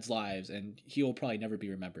comrades' lives, and he will probably never be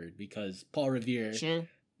remembered because Paul Revere Sure.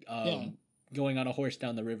 Yeah. going on a horse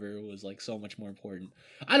down the river was like so much more important.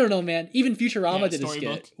 I don't know, man. Even Futurama Yeah, did a skit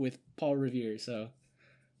storybook. with Paul Revere, so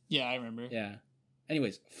Yeah, I remember. yeah.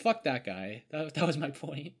 Anyways, fuck that guy. That was my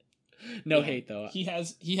point. No Yeah. hate though. He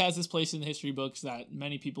has this place in the history books that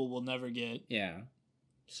many people will never get, Yeah.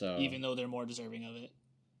 So even though they're more deserving of it.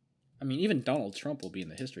 I mean, even Donald Trump will be in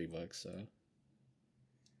the history books. So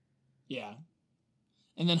Yeah.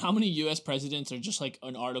 And then how many U.S. presidents are just like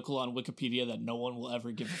an article on Wikipedia that no one will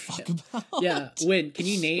ever give a fuck about? yeah. Win. Can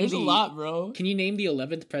you name There's a lot, bro. Can you name the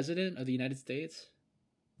 11th president of the United States?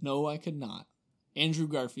 No, I could not. Andrew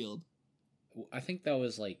Garfield. I think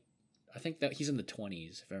that he's in the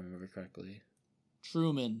 20s, if I remember correctly.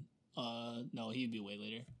 Truman. No, he'd be way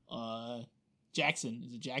later. Jackson.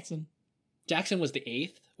 Is it Jackson? Jackson was the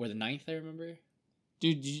 8th or the 9th, I remember.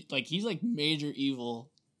 Dude, like he's like major evil.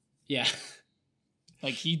 Yeah.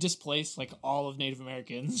 Like he displaced like all of Native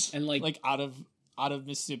Americans And, like out of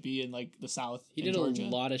Mississippi and like the South. he and did Georgia. a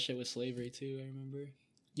lot of shit with slavery too, I remember.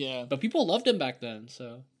 Yeah. But people loved him back then,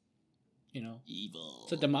 so you know. Evil.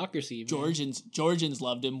 It's a democracy. Man. Georgians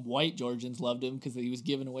loved him. White Georgians loved him because he was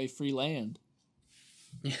giving away free land.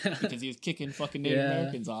 Yeah. Because he was kicking fucking Native Yeah.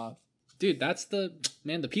 Americans off. Dude, that's the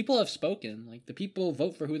people have spoken. Like the people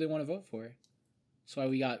vote for who they want to vote for. That's why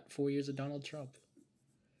we got 4 years of Donald Trump.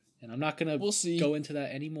 And I'm not gonna We'll see. go into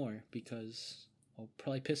that anymore because I'll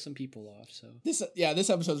probably piss some people off. So This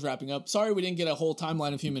episode's wrapping up. Sorry we didn't get a whole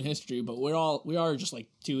timeline of human history, but we are just like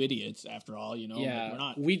two idiots after all, you know. yeah,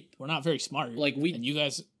 Like, we we're not very smart. Like, and you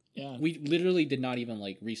guys, we literally did not even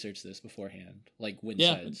like research this beforehand. Like Win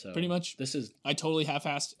said, so pretty much. this is I totally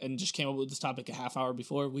half-assed and just came up with this topic a half hour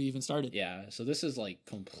before we even started. yeah. So this is like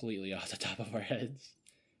completely off the top of our heads,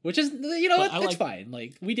 which is it's fine.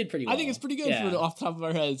 Like we did pretty well. I think it's pretty good Yeah. for off the top of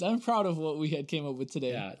our heads. I'm proud of what we had came up with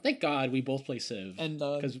today. Yeah, thank God we both play Civ, And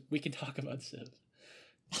because we can talk about Civ.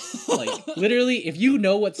 Like literally, if you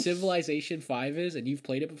know what Civilization 5 is and you've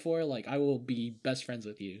played it before, like I will be best friends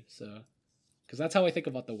with you. So, because that's how I think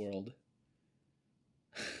about the world.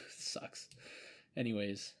 Sucks.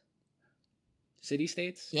 Anyways, city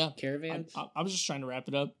states. Yeah. Caravans. I was just trying to wrap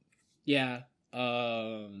it up. Yeah. Do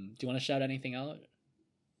you want to shout anything out?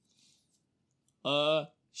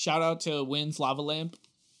 Shout out to Wynn's Lava Lamp.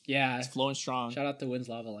 Yeah. It's flowing strong. Shout out to Wynn's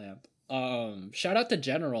Lava Lamp. Shout out to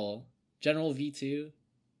General V2.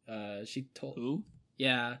 She told. Who?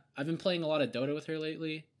 Yeah, I've been playing a lot of Dota with her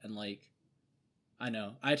lately, and like, I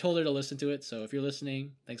know I told her to listen to it. So if you're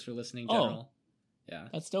listening, thanks for listening, General. Yeah.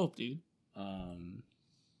 That's dope, dude.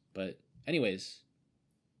 But anyways,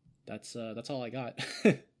 that's all I got.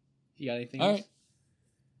 You got anything All else? right.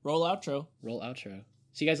 Roll outro. Roll outro.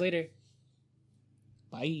 See you guys later.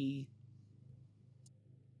 Bye.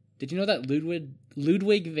 Did you know that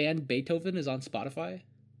Ludwig van Beethoven is on Spotify?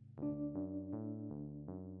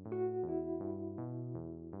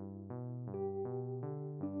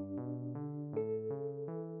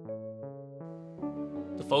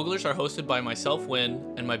 The Foglers are hosted by myself,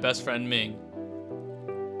 Win, and my best friend, Ming.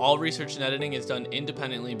 All research and editing is done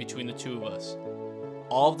independently between the two of us.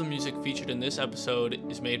 All of the music featured in this episode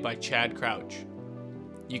is made by Chad Crouch.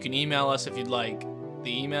 You can email us if you'd like.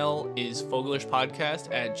 The email is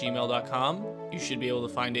foglerspodcast@gmail.com. You should be able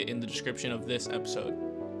to find it in the description of this episode.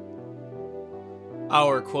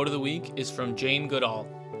 Our quote of the week is from Jane Goodall.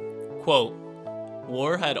 Quote,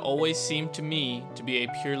 "War had always seemed to me to be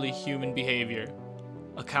a purely human behavior.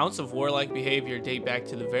 Accounts of warlike behavior date back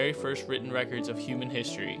to the very first written records of human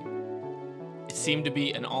history. It seemed to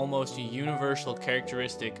be an almost universal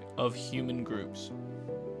characteristic of human groups."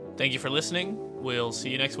 Thank you for listening. We'll see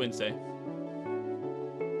you next Wednesday.